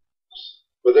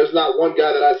 but there's not one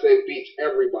guy that I say beats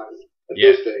everybody at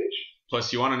this stage.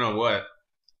 Plus, you want to know what?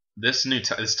 This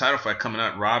title fight coming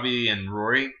up, Robbie and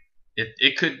Rory.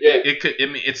 It could. I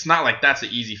mean, it's not like that's an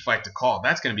easy fight to call.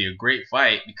 That's going to be a great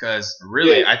fight because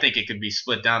really, I think it could be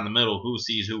split down the middle. Who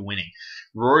sees who winning?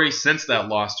 Rory, since that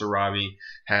loss to Robbie,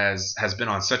 has been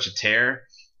on such a tear.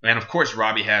 And of course,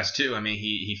 Robbie has too. I mean,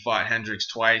 he fought Hendricks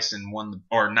twice and won,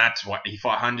 or not twice. He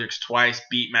fought Hendricks twice,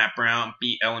 beat Matt Brown,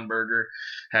 beat Ellenberger.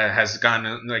 Has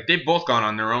gone like they've both gone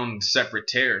on their own separate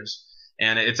tears.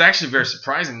 And it's actually very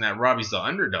surprising that Robbie's the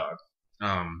underdog,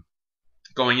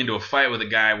 going into a fight with a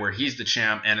guy where he's the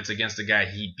champ and it's against a guy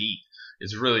he beat.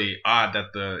 It's really odd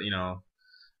that the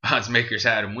odds makers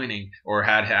had him winning or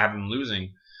have him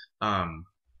losing.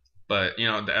 But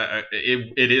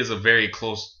it is a very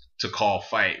close to call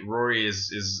fight. Rory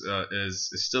is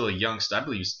still a youngster. I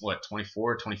believe he's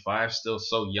 24, 25, still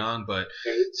so young, but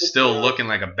still looking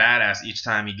like a badass each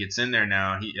time he gets in there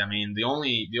now. The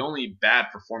only bad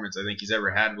performance I think he's ever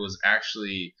had was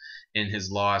actually in his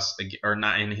loss, or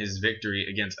not in his victory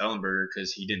against Ellenberger,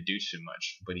 because he didn't do too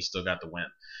much, but he still got the win.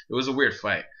 It was a weird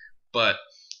fight, but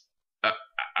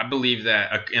I believe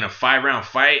that in a 5-round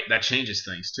fight that changes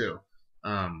things too.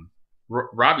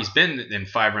 Robbie's been in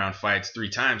 5-round fights 3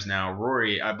 times now.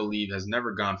 Rory, I believe, has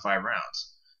never gone 5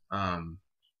 rounds.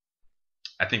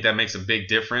 I think that makes a big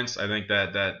difference. I think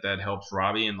that helps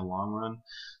Robbie in the long run.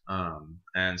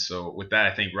 And so with that,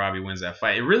 I think Robbie wins that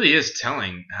fight. It really is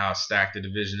telling how stacked the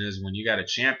division is when you got a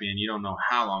champion. You don't know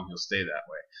how long he'll stay that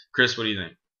way. Chris, what do you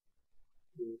think?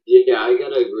 Yeah, I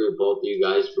gotta agree with both of you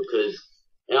guys because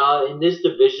in this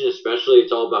division especially,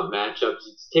 it's all about matchups.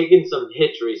 It's taken some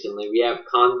hits recently. We have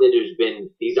Condit,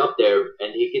 he's up there,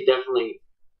 and he could definitely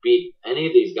beat any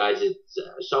of these guys at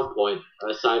some point,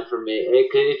 aside from me.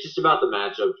 It's just about the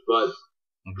matchups, but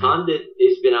Condit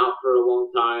has been out for a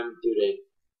long time due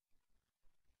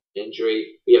to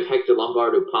injury. We have Hector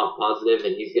Lombard who popped positive,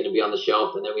 and he's going to be on the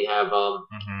shelf, and then we have,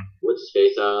 what's his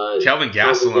face? Kelvin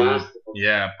Gastelum.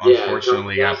 Yeah,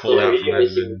 unfortunately got pulled out from that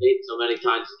division. So many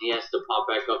times, and he has to pop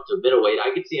back up to middleweight.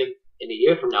 I could see him in a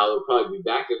year from now. He'll probably be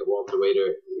back at welterweight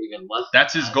or even less.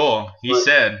 That's his goal. He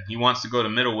said he wants to go to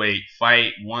middleweight,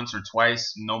 fight once or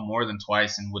twice, no more than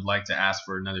twice, and would like to ask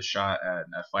for another shot at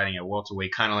fighting at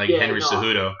welterweight, kind of like Henry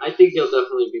Cejudo. I think he'll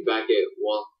definitely be back at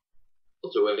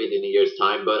welterweight in a year's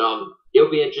time, but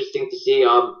it'll be interesting to see.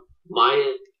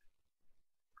 Maya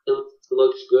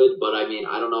looks good, but I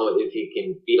don't know if he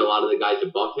can beat a lot of the guys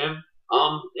above him.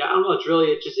 I don't know.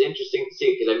 It's just interesting to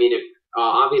see because if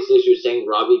obviously as you were saying,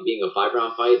 Robbie being a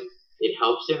 5-round fight, it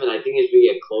helps him, and I think as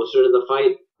we get closer to the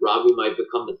fight, Robbie might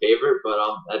become the favorite. But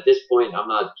at this point, I'm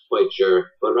not quite sure.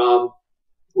 But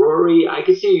Rory, I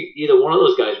could see either one of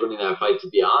those guys winning that fight. To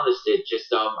be honest, it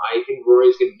just I think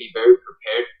Rory's going to be very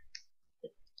prepared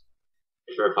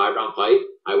for a 5-round fight.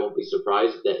 I won't be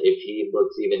surprised that if he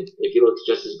looks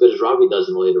just as good as Robbie does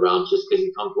in the later rounds, just because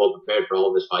he comes well prepared for all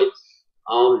of his fights.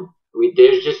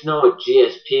 There's just no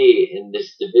GSP in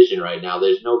this division right now.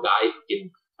 There's no guy who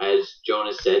can, as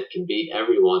Jonas said, can beat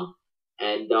everyone.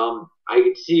 And I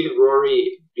could see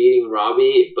Rory beating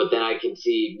Robbie, but then I can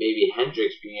see maybe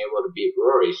Hendricks being able to beat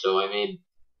Rory. So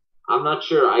I'm not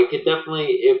sure. I could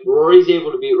definitely, if Rory's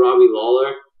able to beat Robbie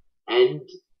Lawler and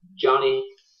Johnny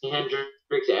Hendricks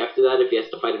after that, if he has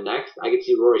to fight him next, I could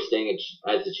see Rory staying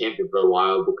as the champion for a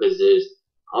while because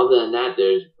other than that,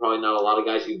 there's probably not a lot of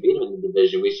guys who can beat him in the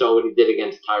division. We saw what he did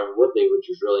against Tyron Woodley, which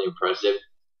was really impressive.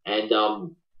 And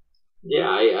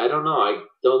I don't know. I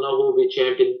don't know who will be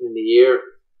champion in the year.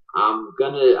 I'll go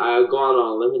out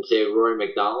on a limb and say Rory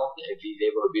McDonald if he's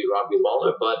able to beat Robbie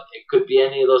Lawler, but it could be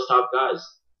any of those top guys.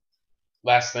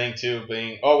 Last thing too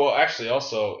being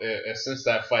since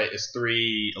that fight is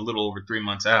a little over 3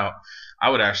 months out, I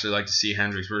would actually like to see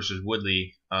Hendricks versus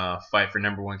Woodley fight for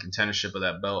number 1 contendership of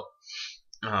that belt.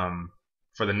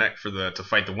 To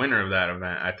fight the winner of that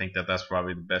event, I think that's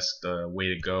probably the best way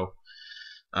to go.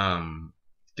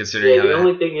 Considering the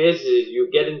only thing is you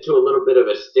get into a little bit of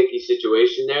a sticky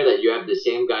situation there that you have the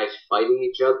same guys fighting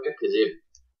each other. Because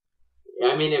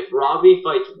if Robbie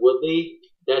fights Woodley,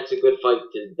 that's a good fight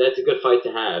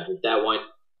to have. If that went.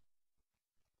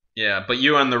 Yeah, but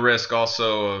you run the risk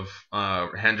also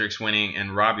of Hendricks winning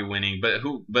and Robbie winning.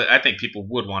 But I think people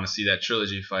would want to see that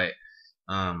trilogy fight.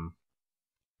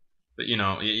 But you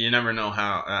never know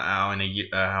how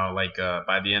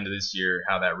by the end of this year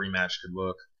how that rematch could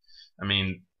look.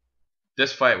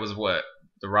 This fight was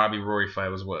the Robbie Rory fight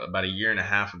was about a year and a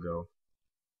half ago.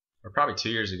 or probably 2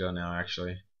 years ago now,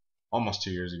 actually, almost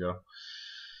 2 years ago.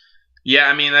 Yeah,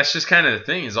 I mean, that's just kind of the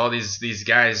thing, is all these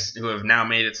guys who have now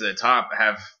made it to the top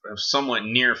have somewhat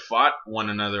near fought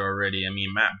one another already. I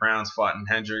mean, Matt Brown's fought in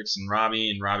Hendricks and Robbie,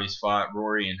 and Robbie's fought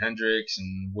Rory and Hendricks,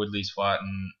 and Woodley's fought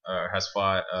and has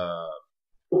fought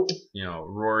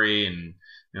Rory, and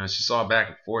it's just all back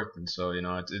and forth, and so it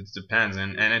depends,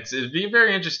 and it'd be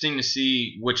very interesting to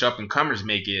see which up and comers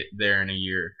make it there in a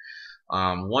year.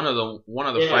 One of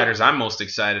the fighters I'm most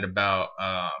excited about,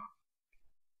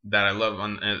 that I love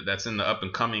that's in the up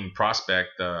and coming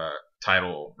prospect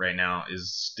title right now,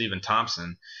 is Stephen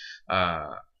Thompson.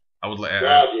 I would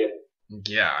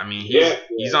yeah, I mean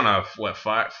he's on a 4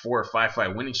 or 5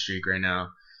 fight winning streak right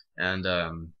now, and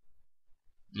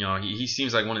he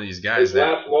seems like one of these guys. His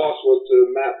last loss was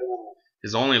to Matt Brown.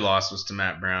 His only loss was to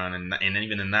Matt Brown, and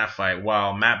even in that fight,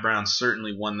 while Matt Brown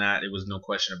certainly won that, it was no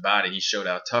question about it. He showed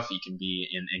how tough he can be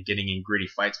in getting in gritty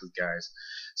fights with guys,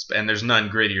 and there's none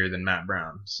grittier than Matt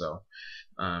Brown. So,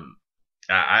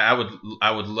 I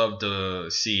would love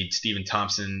to see Stephen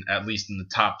Thompson at least in the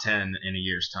top 10 in a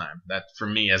year's time. That, for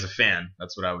me as a fan,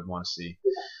 that's what I would want to see.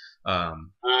 I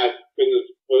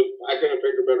couldn't have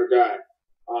picked a better guy.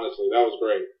 Honestly, that was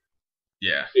great.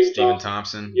 Yeah, Stephen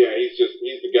Thompson. Yeah, he's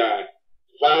the guy.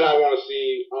 Fight I want to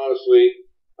see, honestly,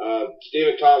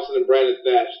 Stephen Thompson and Brandon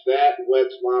Thatch. That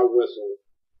wets my whistle.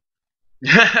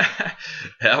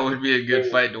 That would be a good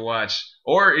fight to watch.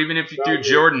 Or even if you threw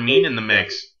Jordan Mean in the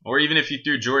mix.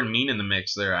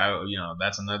 There,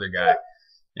 that's another guy.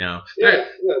 Yeah,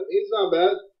 he's not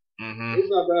bad. Mm-hmm. He's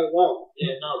not bad at all.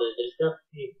 Yeah, no,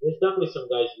 there's definitely some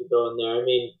guys who go in there. I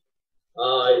mean,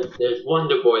 there's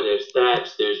Wonder Boy, there's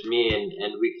Thatch, there's me,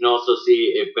 and we can also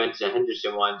see if Benson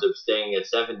Henderson winds up staying at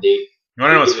 70. You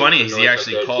want to know what's funny? Is he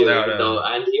actually called out...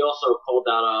 and he also called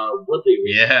out Woodley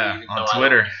recently, on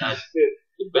Twitter. That's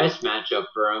the best matchup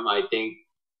for him, I think.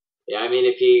 Yeah, I mean,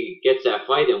 if he gets that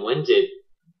fight and wins it,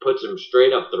 puts him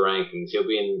straight up the rankings. He'll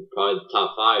be in probably the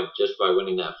top 5 just by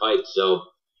winning that fight. So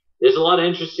there's a lot of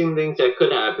interesting things that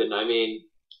could happen. I mean,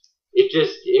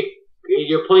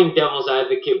 you're playing devil's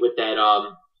advocate with that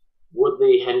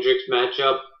Woodley-Hendricks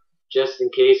matchup just in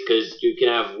case, because you can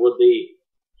have Woodley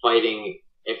fighting...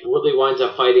 If Woodley winds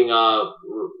up fighting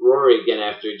Rory again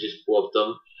after he just whooped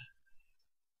him.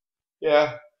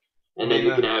 Yeah. And then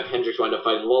you can have Hendricks wind up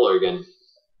fighting Lawler again.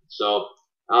 So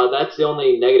that's the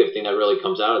only negative thing that really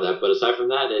comes out of that. But aside from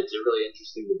that, it's a really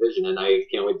interesting division, and I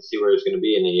can't wait to see where it's going to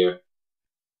be in a year.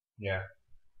 Yeah.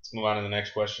 Let's move on to the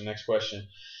next question.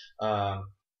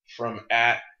 From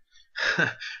at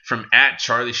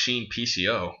Charlie Sheen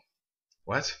PCO.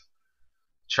 What?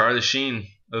 Charlie Sheen.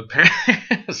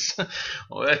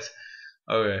 What?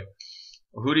 Okay.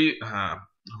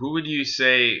 Who would you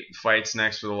say fights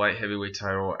next for the light heavyweight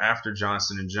title after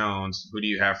Johnson and Jones? Who do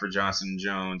you have for Johnson and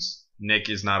Jones? Nick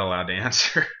is not allowed to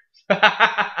answer.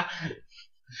 Well,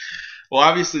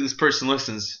 obviously this person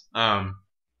listens. Well,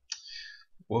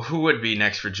 who would be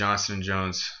next for Johnson and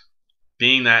Jones?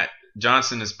 Being that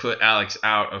Johnson has put Alex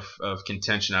out of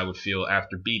contention, I would feel,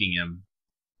 after beating him.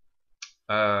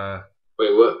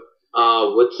 Wait, what?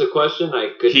 What's the question?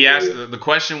 He asked. The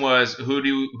question was, who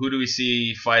do we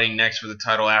see fighting next for the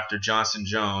title after Johnson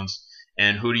Jones,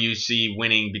 and who do you see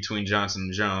winning between Johnson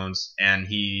and Jones? And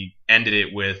he ended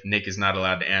it with, Nick is not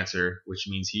allowed to answer, which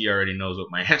means he already knows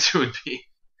what my answer would be.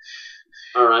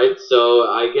 All right, so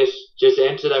I guess just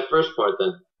answer that first part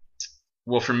then.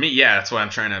 Well, for me, yeah, that's what I'm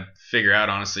trying to figure out.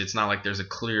 Honestly, it's not like there's a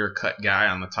clear-cut guy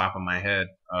on the top of my head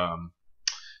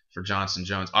for Johnson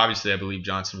Jones. Obviously, I believe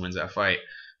Johnson wins that fight.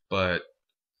 But,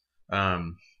 I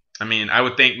mean, I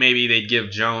would think maybe they'd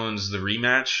give Jones the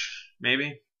rematch,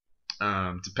 maybe.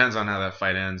 Depends on how that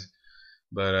fight ends.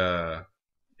 But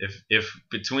if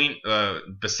between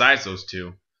besides those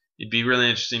two, it'd be really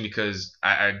interesting because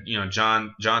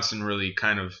Johnson really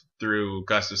kind of threw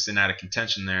Gustafsson out of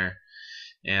contention there,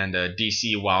 and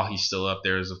DC, while he's still up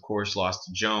there, is of course lost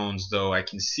to Jones. Though I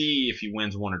can see if he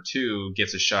wins 1 or 2,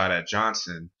 gets a shot at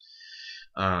Johnson.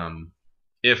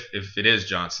 If it is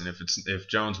Johnson, if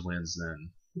Jones wins,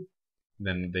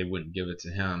 then they wouldn't give it to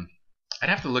him. I'd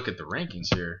have to look at the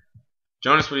rankings here.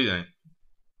 Jonas, what do you think?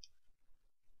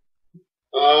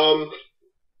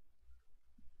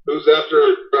 Who's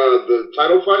after the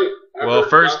title fight? Well,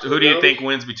 first, who do you think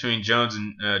wins between Jones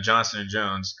and Johnson and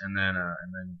Jones, and then go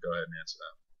ahead and answer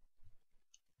that.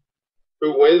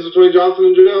 Who wins between Johnson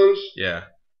and Jones? Yeah.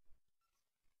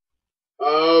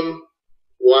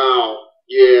 Wow.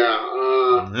 Yeah.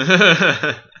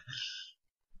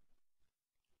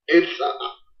 It's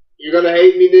you're gonna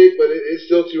hate me, Nick, but it's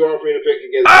still too hard for me to pick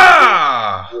against.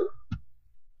 Ah!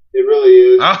 It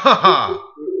really is.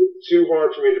 too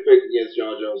hard for me to pick against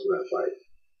John Jones in that fight.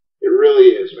 It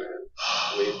really is, man.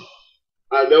 I mean,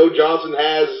 I know Johnson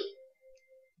has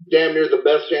damn near the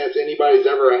best chance anybody's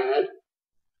ever had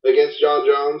against John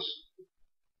Jones.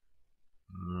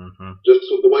 Mm-hmm. Just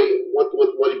with the way,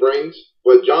 with what he brings.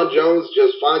 But John Jones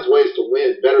just finds ways to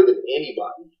win better than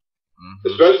anybody.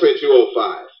 Especially at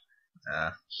 205.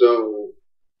 Yeah. So,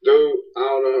 dude, I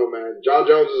don't know, man. John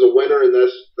Jones is a winner, and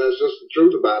that's just the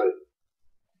truth about it.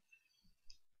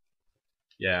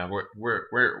 Yeah,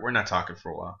 we're not talking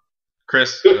for a while.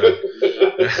 Chris. Yeah,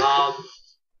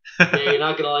 you're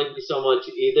not gonna like me so much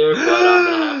either, but I'm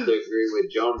gonna have to agree with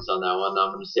Jones on that one.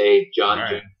 I'm gonna say John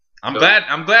Jones.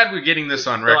 I'm glad we're getting this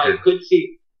on record. I could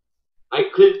see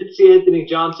Anthony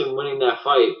Johnson winning that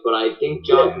fight, but I think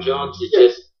John Jones is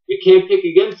just, you can't pick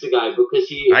against the guy because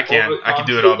I can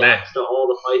do it all day. To all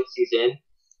the fights he's in,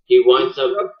 he winds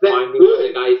up finding where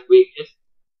the guy's weakest.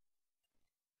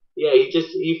 Yeah,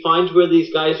 he finds where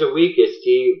these guys are weakest.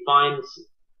 He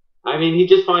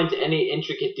just finds any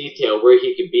intricate detail where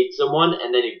he could beat someone,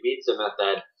 and then he beats them at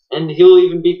that. And he'll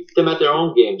even beat them at their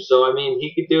own game. So, I mean,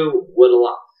 he could do what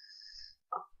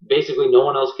basically no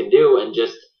one else can do, and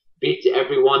just beats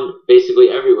everyone basically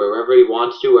everywhere, wherever he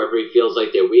wants to, wherever he feels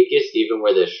like they're weakest, even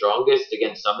where they're strongest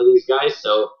against some of these guys.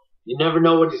 So you never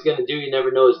know what he's going to do. You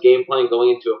never know his game plan going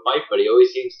into a fight, but he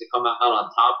always seems to come out on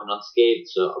top and unscathed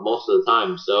most of the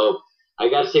time. So I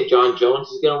got to say John Jones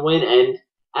is going to win. And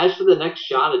as for the next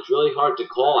shot, it's really hard to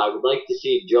call. I would like to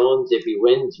see Jones, if he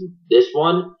wins this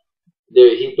one,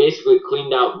 he basically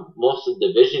cleaned out most of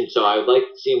the division, so I would like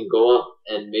to see him go up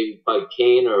and maybe fight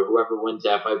Kane or whoever wins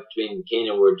that fight between Kane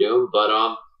and Werdum. But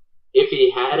if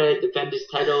he had to defend his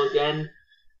title again,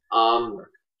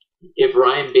 if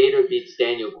Ryan Bader beats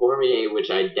Daniel Cormier, which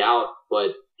I doubt,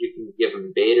 but you can give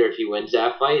him Bader if he wins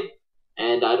that fight.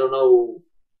 And I don't know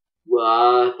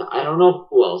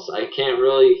who else. I if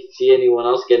really see anyone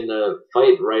else getting a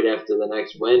fight right after the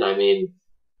next win. I mean,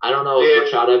 I don't know if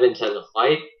Rashad Evans has a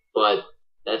fight, but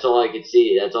that's all I could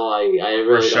see. That's all I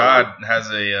really Rashad has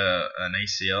an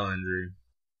ACL injury,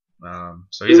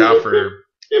 so he's out for.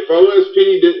 If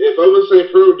OSA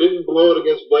Pro didn't blow it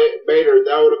against Bader,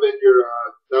 that would have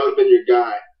been your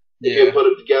guy. He could put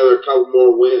it together a couple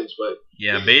more wins, but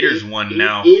Bader's won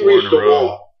now he 4 in reached a row.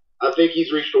 Wall. I think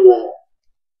he's reached a wall,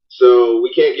 so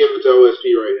we can't give it to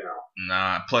OSP right now.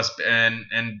 Nah, plus, and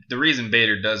the reason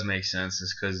Bader does make sense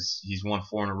is because he's won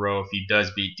 4 in a row. If he does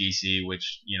beat DC,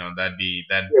 which,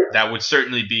 that would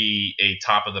certainly be a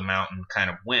top of the mountain kind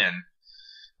of win.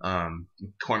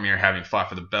 Cormier having fought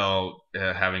for the belt,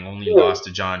 having only lost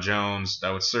to John Jones,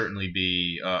 that would certainly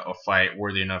be a fight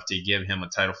worthy enough to give him a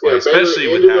title fight, especially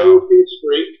with how.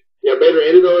 Bader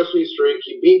ended the OSP streak.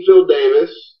 He beat Phil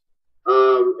Davis,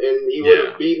 and he would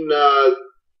have beaten.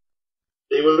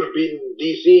 They would have beaten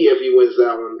DC if he wins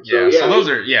that one. So those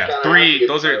are three.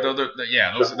 That's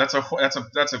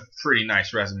a pretty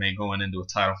nice resume going into a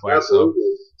title fight. Absolutely.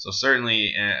 So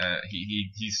certainly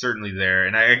he's certainly there,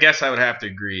 and I guess I would have to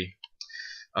agree.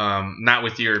 Not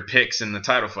with your picks in the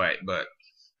title fight, but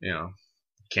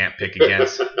can't pick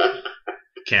against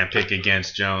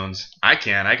Jones. I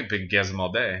can pick against him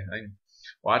all day.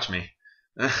 Watch me.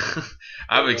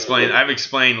 I've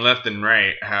explained left and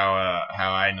right how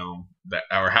I know that,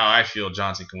 or how I feel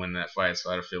Johnson can win that fight.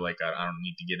 So I don't feel like I don't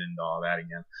need to get into all that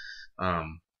again.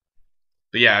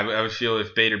 But yeah, I would feel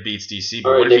if Bader beats DC.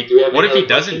 But what if he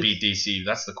doesn't beat DC?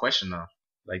 That's the question though.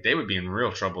 Like, they would be in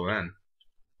real trouble then.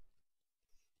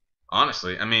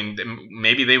 Honestly, I mean,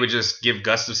 maybe they would just give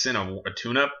Gustafsson a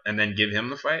tune-up and then give him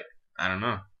the fight. I don't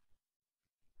know.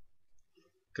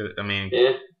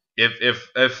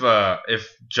 If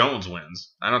Jones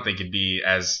wins, I don't think it'd be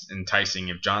as enticing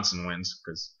if Johnson wins,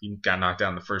 because he got knocked out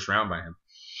in the first round by him.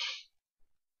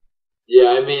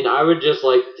 Yeah, I mean, I would just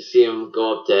like to see him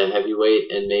go up to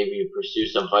heavyweight and maybe pursue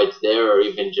some fights there, or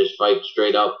even just fight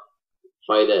straight up,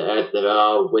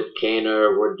 with Kane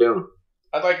or Werdum.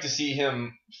 I'd like to see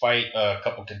him fight a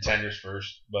couple contenders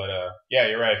first, but yeah,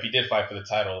 you're right. If he did fight for the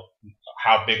title,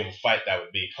 how big of a fight that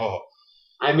would be.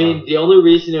 I mean, the only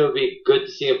reason it would be good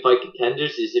to see him fight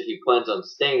contenders is if he plans on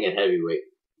staying at heavyweight.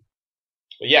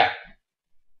 But yeah,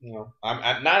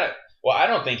 I'm not. Well, I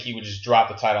don't think he would just drop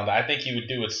the title. I think he would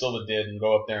do what Silva did and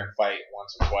go up there and fight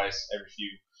once or twice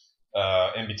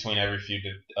in between every few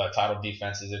title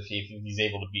defenses if he's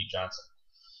able to beat Johnson.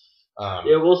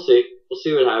 Yeah, we'll see. We'll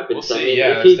see what happens. We'll see.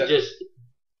 I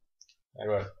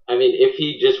mean, if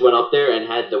he just went up there and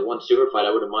had the one super fight,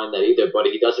 I wouldn't mind that either. But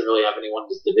he doesn't really have anyone in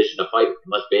this division to fight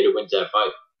unless Bader wins that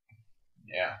fight.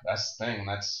 Yeah, that's the thing.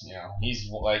 That's he's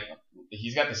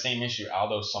got the same issue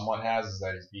Aldo somewhat has, is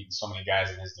that he's beaten so many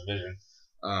guys in his division.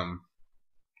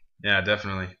 Yeah,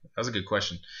 definitely. That was a good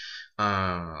question.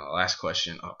 Last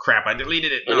question. Oh crap! I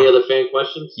deleted it. Any other fan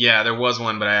questions? Yeah, there was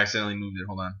one, but I accidentally moved it.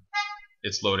 Hold on.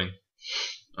 It's loading.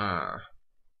 If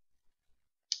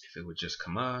it would just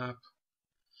come up.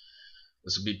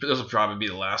 This will probably be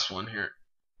the last one here.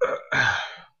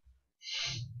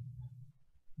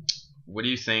 What do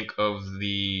you think of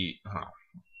the?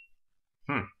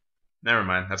 Never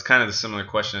mind. That's kind of the similar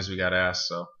question as we got asked.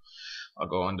 So I'll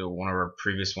go on to one of our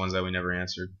previous ones that we never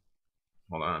answered.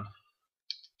 Hold on.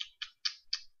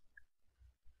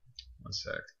 One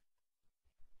sec.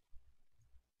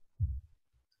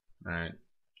 All right.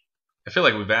 I feel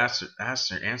like we've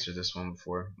answered this one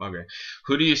before. Okay.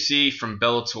 Who do you see from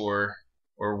Bellator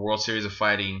or World Series of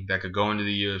Fighting that could go into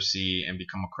the UFC and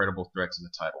become a credible threat to the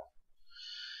title?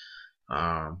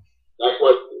 That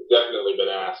question's definitely been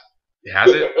asked.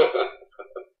 Has it?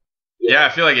 Yeah, I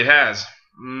feel like it has.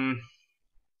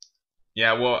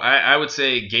 Yeah, well, I would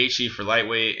say Gaethje for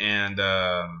lightweight and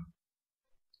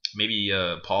maybe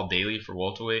Paul Daly for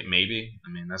welterweight. Maybe.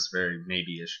 I mean, that's very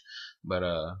maybe-ish. But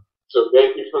so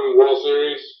Gaethje from World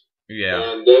Series.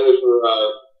 Yeah. And Daly for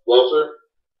welter.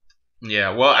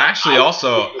 Yeah, well, actually,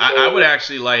 I would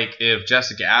actually like if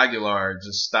Jessica Aguilar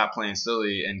just stopped playing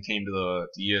silly and came to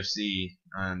the UFC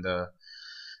and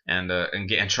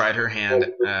tried her hand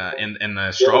in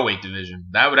the strawweight division.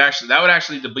 That would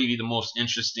actually be the most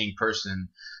interesting person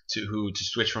to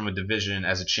switch from a division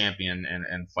as a champion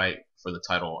and fight for the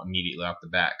title immediately off the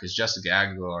bat, because Jessica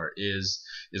Aguilar is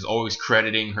always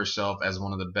crediting herself as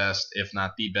one of the best, if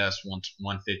not the best,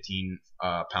 115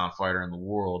 pound fighter in the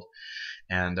world,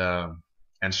 and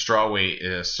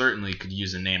strawweight certainly could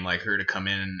use a name like her to come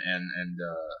in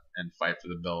and fight for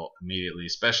the belt immediately,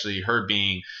 especially her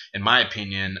being, in my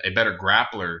opinion, a better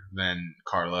grappler than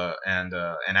Carla and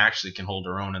actually can hold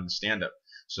her own in the stand-up.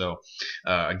 So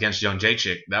against Young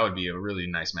Jacek, that would be a really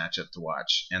nice matchup to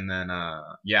watch. And then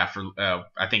I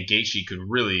think Gaethje could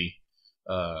really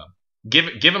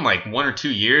give him like 1 or 2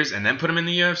 years and then put him in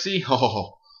the UFC.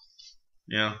 Oh,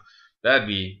 you know. That'd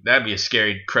be a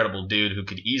scary, credible dude who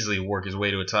could easily work his way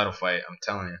to a title fight. I'm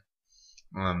telling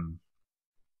you.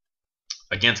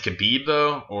 Against Khabib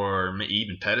though, or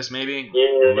even Pettis maybe.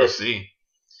 Yeah. We'll see.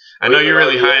 I know you're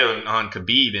really high on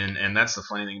Khabib, and that's the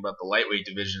funny thing about the lightweight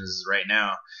division is right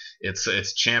now,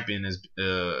 its champion is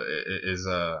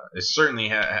certainly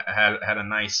had a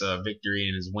nice victory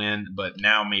in his win, but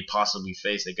now may possibly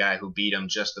face a guy who beat him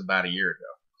just about a year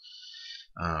ago.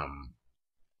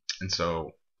 And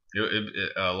so.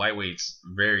 Lightweight's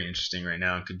very interesting right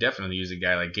now and could definitely use a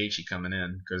guy like Gaethje coming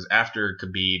in, because after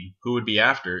Khabib, who would be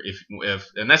after if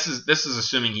and this is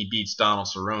assuming he beats Donald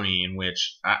Cerrone, in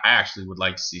which I actually would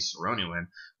like to see Cerrone win,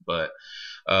 but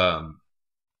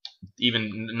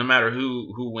even no matter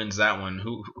who wins that one,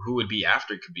 who would be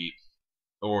after Khabib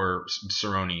or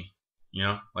Cerrone, you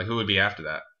know, like who would be after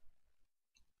that?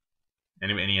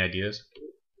 Any ideas?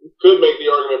 Could make the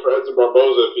argument for Edson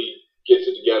Barboza if he gets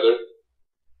it together.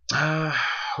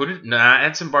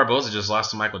 Edson Barboza just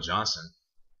lost to Michael Johnson.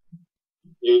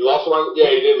 He lost to Michael. Yeah,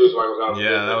 he did lose to Michael Johnson.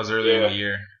 Yeah, that was earlier in the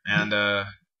year, and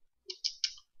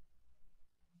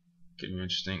could be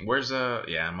interesting. Where's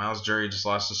Miles Jury just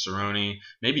lost to Cerrone.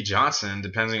 Maybe Johnson,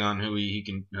 depending on who he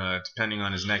can, depending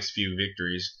on his next few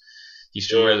victories. He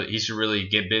should really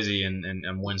get busy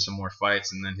and win some more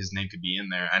fights, and then his name could be in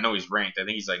there. I know he's ranked. I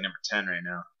think he's like number 10 right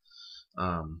now.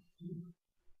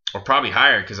 Or probably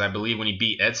higher, because I believe when he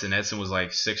beat Edson was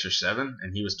like 6 or 7,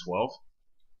 and he was 12.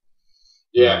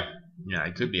 Yeah. Yeah,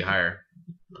 it could be higher.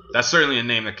 That's certainly a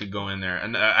name that could go in there.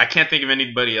 And I can't think of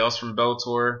anybody else from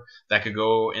Bellator that could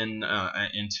go in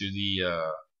into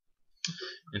the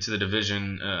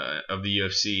division of the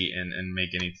UFC and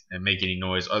make any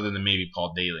noise other than maybe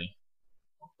Paul Daly.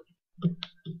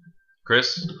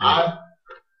 Chris?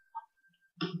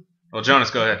 Well, Jonas,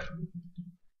 go ahead.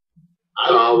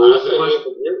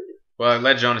 Well,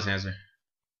 let Jonas answer.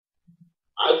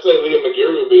 I'd say Liam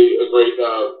McGeary would be a great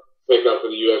pickup for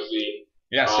the UFC.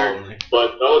 Yeah, certainly.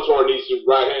 But Bellator needs to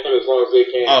right hand as long as they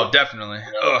can. Oh, definitely.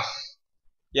 You know?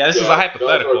 Yeah, this is a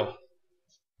hypothetical.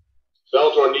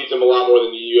 Bellator needs him a lot more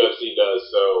than the UFC does.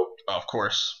 So. Of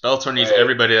course, Bellator needs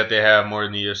everybody that they have more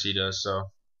than the UFC does.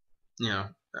 So, you know,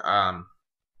 I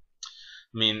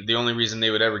mean, the only reason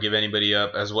they would ever give anybody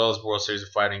up, as well as World Series of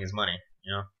Fighting, is money.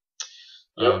 You know.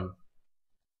 Yep.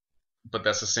 But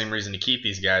that's the same reason to keep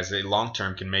these guys. They long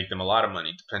term can make them a lot of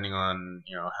money, depending on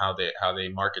how they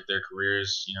market their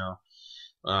careers.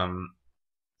 And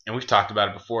we've talked about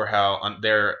it before, how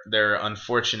they're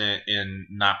unfortunate in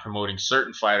not promoting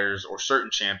certain fighters or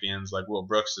certain champions. Like Will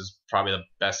Brooks is probably the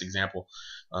best example,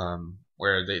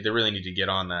 where they really need to get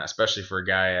on that, especially for a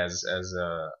guy as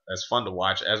fun to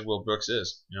watch as Will Brooks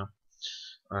is,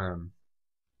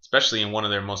 especially in one of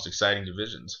their most exciting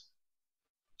divisions,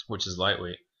 which is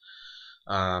lightweight.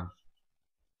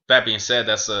 That being said,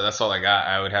 that's all I got.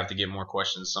 I would have to get more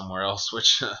questions somewhere else,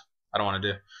 which I don't want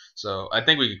to do. So I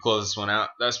think we could close this one out.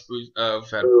 What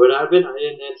happened? I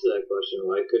didn't answer that question.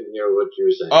 Well, I couldn't hear what you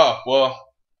were saying. Oh,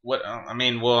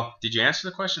 well, did you answer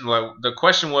the question? Well, the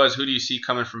question was, who do you see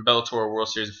coming from Bellator or World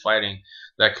Series of Fighting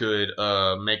that could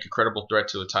make a credible threat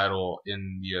to a title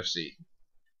in the UFC?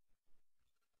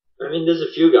 I mean, there's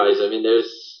a few guys. I mean,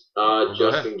 there's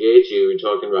Justin Gaethje we were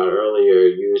talking about earlier.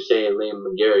 You were saying Liam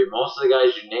McGarry. Most of the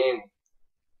guys you named,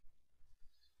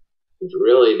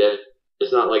 really,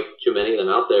 there's not like too many of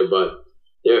them out there, but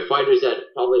there are fighters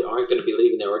that probably aren't going to be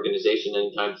leaving their organization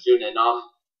anytime soon. And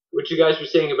what you guys were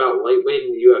saying about lightweight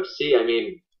in the UFC, I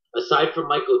mean, aside from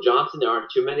Michael Johnson, there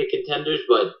aren't too many contenders,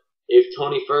 but if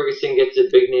Tony Ferguson gets a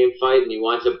big name fight and he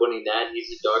winds up winning that, he's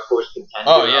a dark horse contender.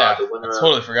 Oh, yeah. I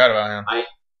totally forgot about him.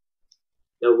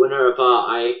 The winner of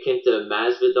Iaquinta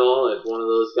Masvidal, if one of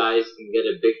those guys can get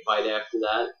a big fight after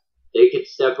that, they could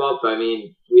step up. I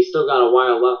mean, we still got a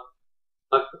while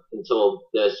left until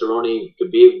the Cerrone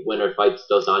Khabib winner fights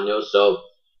Dos Anjos. So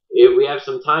if we have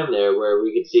some time there where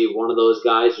we could see one of those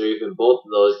guys or even both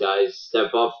of those guys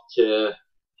step up to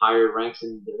higher ranks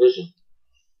in the division.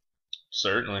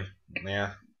 Certainly,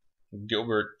 yeah.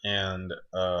 Gilbert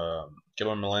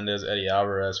Melendez, Eddie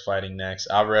Alvarez fighting next.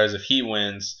 Alvarez, if he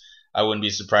wins, I wouldn't be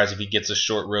surprised if he gets a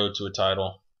short road to a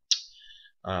title.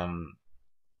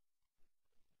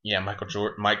 Michael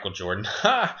Jordan.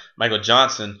 Michael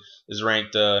Johnson is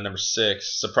ranked number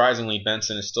 6. Surprisingly,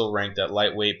 Benson is still ranked at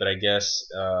lightweight, but I guess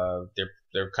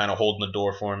they're kind of holding the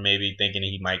door for him, maybe thinking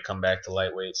he might come back to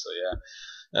lightweight. So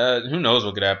yeah, who knows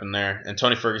what could happen there? And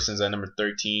Tony Ferguson's at number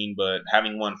 13, but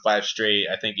having won 5 straight,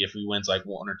 I think if he wins like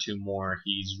 1 or 2 more,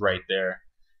 he's right there.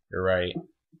 You're right.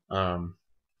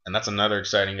 And that's another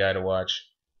exciting guy to watch.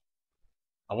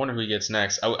 I wonder who he gets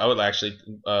next. I would actually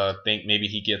think maybe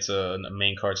he gets a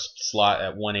main card slot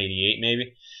at 188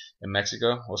 maybe in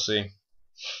Mexico. We'll see.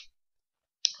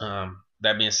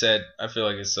 That being said, I feel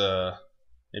like it's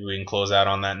maybe we can close out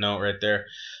on that note right there.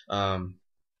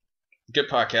 Good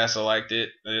podcast. I liked it.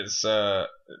 It's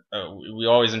we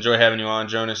always enjoy having you on,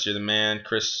 Jonas. You're the man.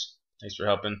 Chris, thanks for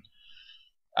helping.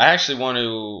 I actually want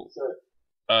to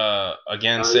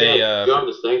say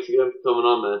Jonas, thanks again for coming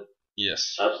on, man.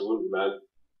 Yes. Absolutely, man.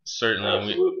 Certainly.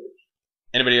 Absolutely.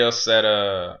 Anybody else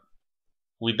that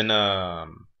we've been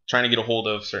trying to get a hold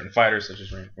of, certain fighters such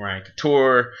as Ryan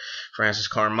Couture, Francis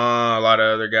Carman, a lot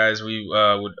of other guys, we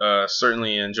would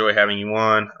certainly enjoy having you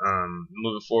on.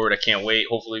 Moving forward, I can't wait.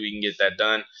 Hopefully we can get that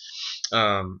done.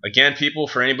 Again, people,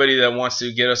 for anybody that wants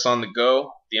to get us on the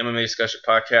go, the MMA Discussion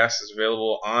Podcast is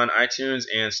available on iTunes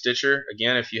and Stitcher.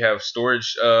 Again, if you have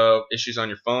storage issues on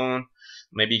your phone,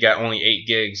 maybe you got only 8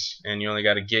 gigs and you only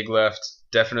got a gig left,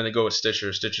 definitely go with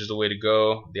Stitcher. Stitcher's the way to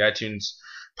go. The iTunes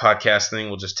podcast thing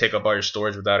will just take up all your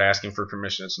storage without asking for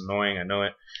permission. It's annoying, I know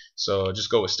it. So just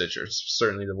go with Stitcher. It's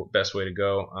certainly the best way to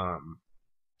go.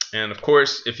 And of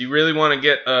course, if you really want to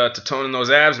get to toning those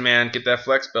abs, man, get that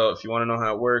flex belt. If you want to know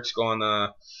how it works, go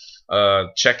on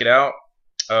check it out.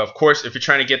 Of course, if you're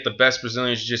trying to get the best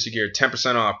Brazilian Jiu-Jitsu gear,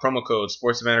 10% off, promo code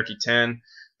Sports of Anarchy 10.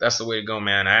 That's the way to go,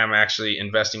 man. I am actually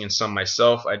investing in some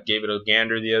myself. I gave it a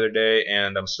gander the other day,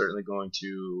 and I'm certainly going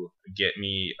to get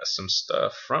me some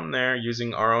stuff from there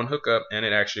using our own hookup, and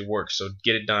it actually works. So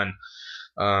get it done.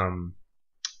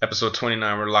 Episode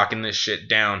 29, we're locking this shit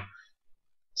down.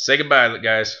 Say goodbye,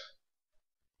 guys.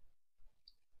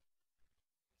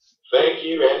 Thank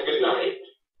you, and good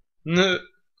night.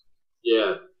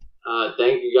 Yeah.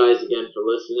 Thank you guys again for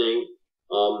listening.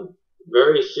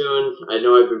 Very soon, I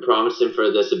know I've been promising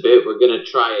for this a bit, we're going to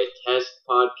try a test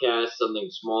podcast, something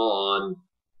small on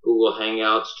Google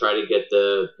Hangouts, try to get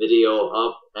the video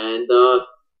up, and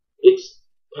it's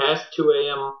past 2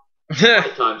 a.m. my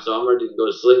time, so I'm ready to go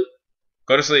to sleep.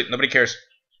 Go to sleep. Nobody cares.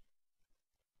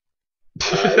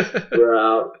 Alright, we're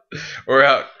out. We're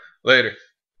out. Later.